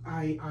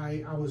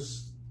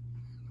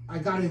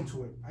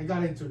into it.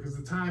 Because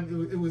the time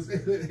it was.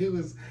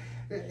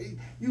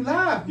 You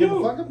laugh.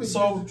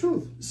 So the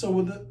truth. So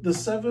with the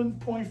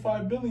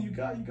 7.5 billion you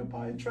got, you could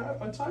buy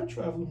a time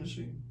traveling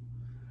machine.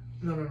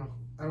 No.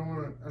 I don't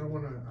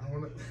want to.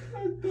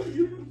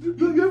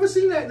 You ever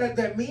seen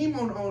that meme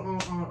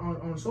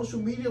on social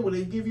media where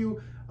they give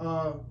you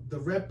the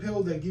red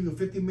pill that give you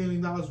 $50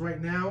 million right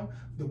now,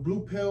 the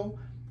blue pill,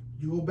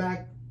 you go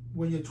back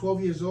when you're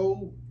 12 years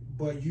old,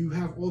 but you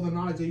have all the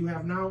knowledge that you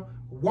have now.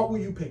 What will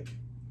you pick?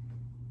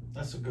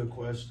 That's a good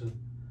question.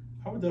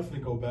 I would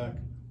definitely go back.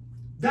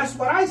 That's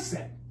what I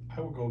said.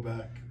 I would go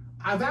back.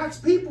 I've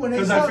asked people, and they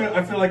because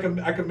I feel like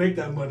I could make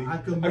that money. I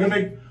could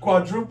make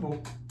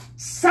quadruple.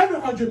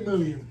 700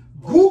 million.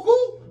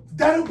 Google,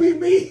 that'll be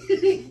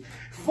me.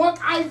 Fuck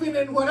Ivan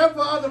and whatever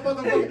other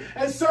motherfucker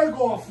and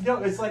Sergoff.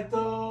 Yo, it's like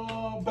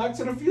the Back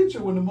to the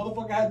Future when the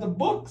motherfucker had the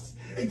books.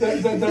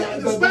 The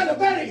Spanner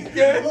betting.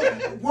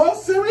 Yeah. World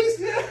Series.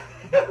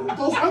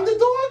 Those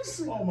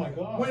underdogs. Oh my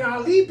God. When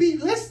Ali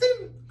beat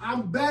Liston,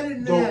 I'm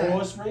betting that. The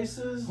horse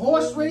races.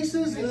 Horse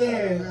races,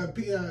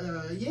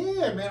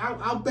 yeah, man.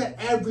 I'll bet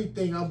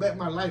everything. I'll bet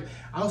my life.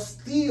 I'll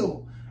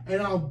steal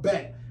and I'll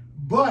bet.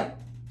 But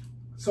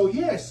so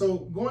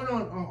going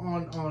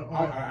on.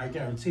 I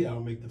guarantee I'll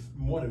make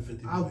more than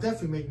 50. I'll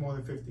definitely make more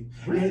than 50,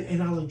 really?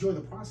 and I'll enjoy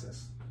the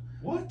process.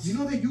 What? You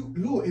know that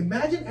Lou,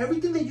 imagine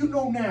everything that you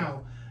know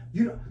now.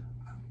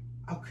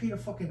 I'll create a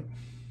fucking.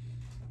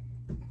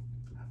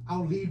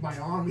 I'll lead my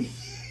army.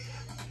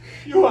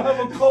 You have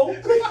a cult?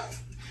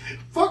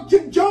 Fuck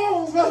Jim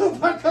Jones,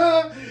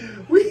 motherfucker.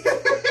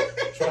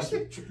 Trust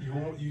me.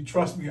 You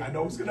trust me. I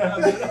know what's gonna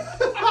happen.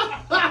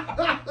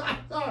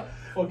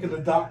 Fucking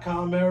the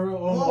 .com era.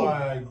 Oh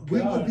my God.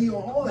 We would be on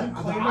all that.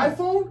 The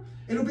iPhone.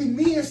 It'll be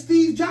me and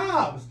Steve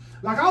Jobs.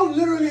 Like I'll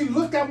literally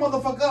look that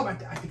motherfucker up. I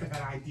think I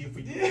got an idea for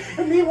you.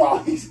 And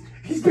meanwhile, he's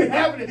been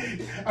having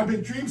it. I've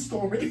been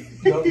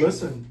dreamstorming. No,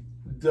 listen,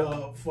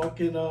 the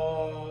fucking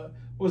what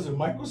was it,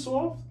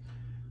 Microsoft?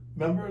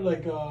 Remember,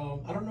 like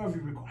I don't know if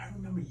you recall. I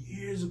remember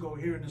years ago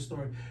hearing this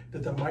story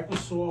that the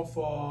Microsoft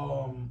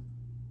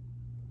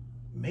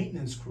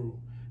maintenance crew,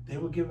 they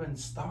were given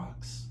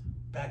stocks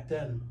back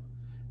then,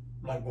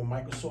 like when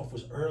Microsoft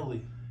was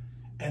early.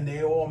 And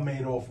they all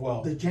made off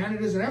well. The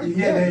janitors and everything.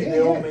 Yeah,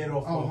 they all made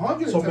off well.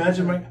 So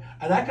imagine,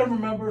 and I can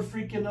remember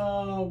freaking,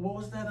 what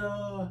was that,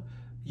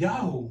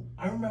 Yahoo.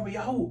 I remember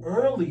Yahoo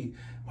early.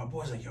 My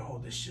boy's like, yo,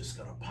 this shit's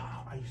gonna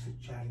pop. I used to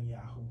chat in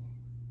Yahoo.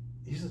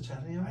 You used to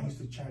chat in Yahoo? I used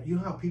to chat. You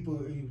know how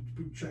people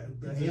chat,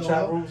 the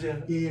chat rooms,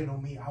 yeah? Yeah, you know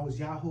me. I was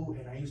Yahoo,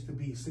 and I used to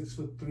be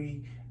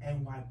 6'3"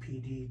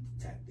 NYPD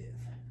detective.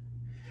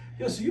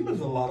 Yo, so you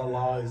lived a lot of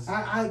lies.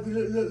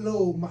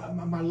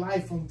 My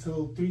life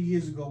until 3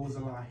 years ago was a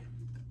lie.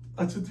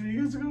 Until 3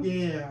 years ago?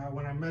 Yeah,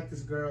 when I met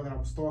this girl that I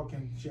was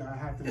stalking, I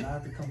had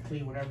to come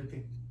clean with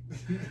everything.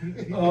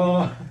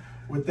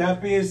 With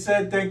that being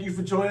said, thank you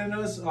for joining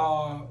us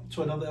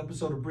to another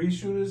episode of Breeze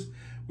Shooters.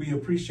 We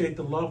appreciate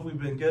the love we've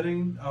been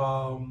getting.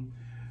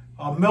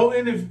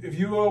 Milton, if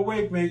you were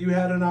awake, man, you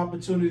had an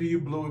opportunity. You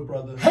blew it,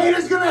 brother.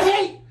 Haters gonna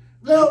hate,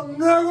 little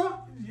nigga.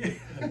 Yeah.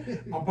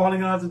 I'm probably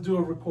gonna have to do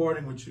a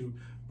recording with you.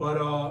 But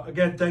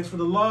again, thanks for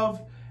the love.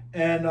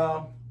 And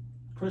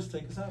Chris,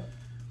 take us out.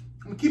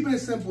 I'm keeping it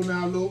simple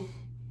now, Lou.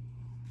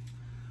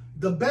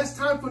 The best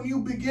time for new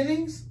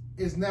beginnings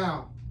is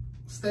now.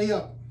 Stay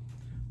up.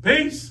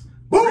 Peace.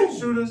 Boom. Breeze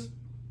Shooters.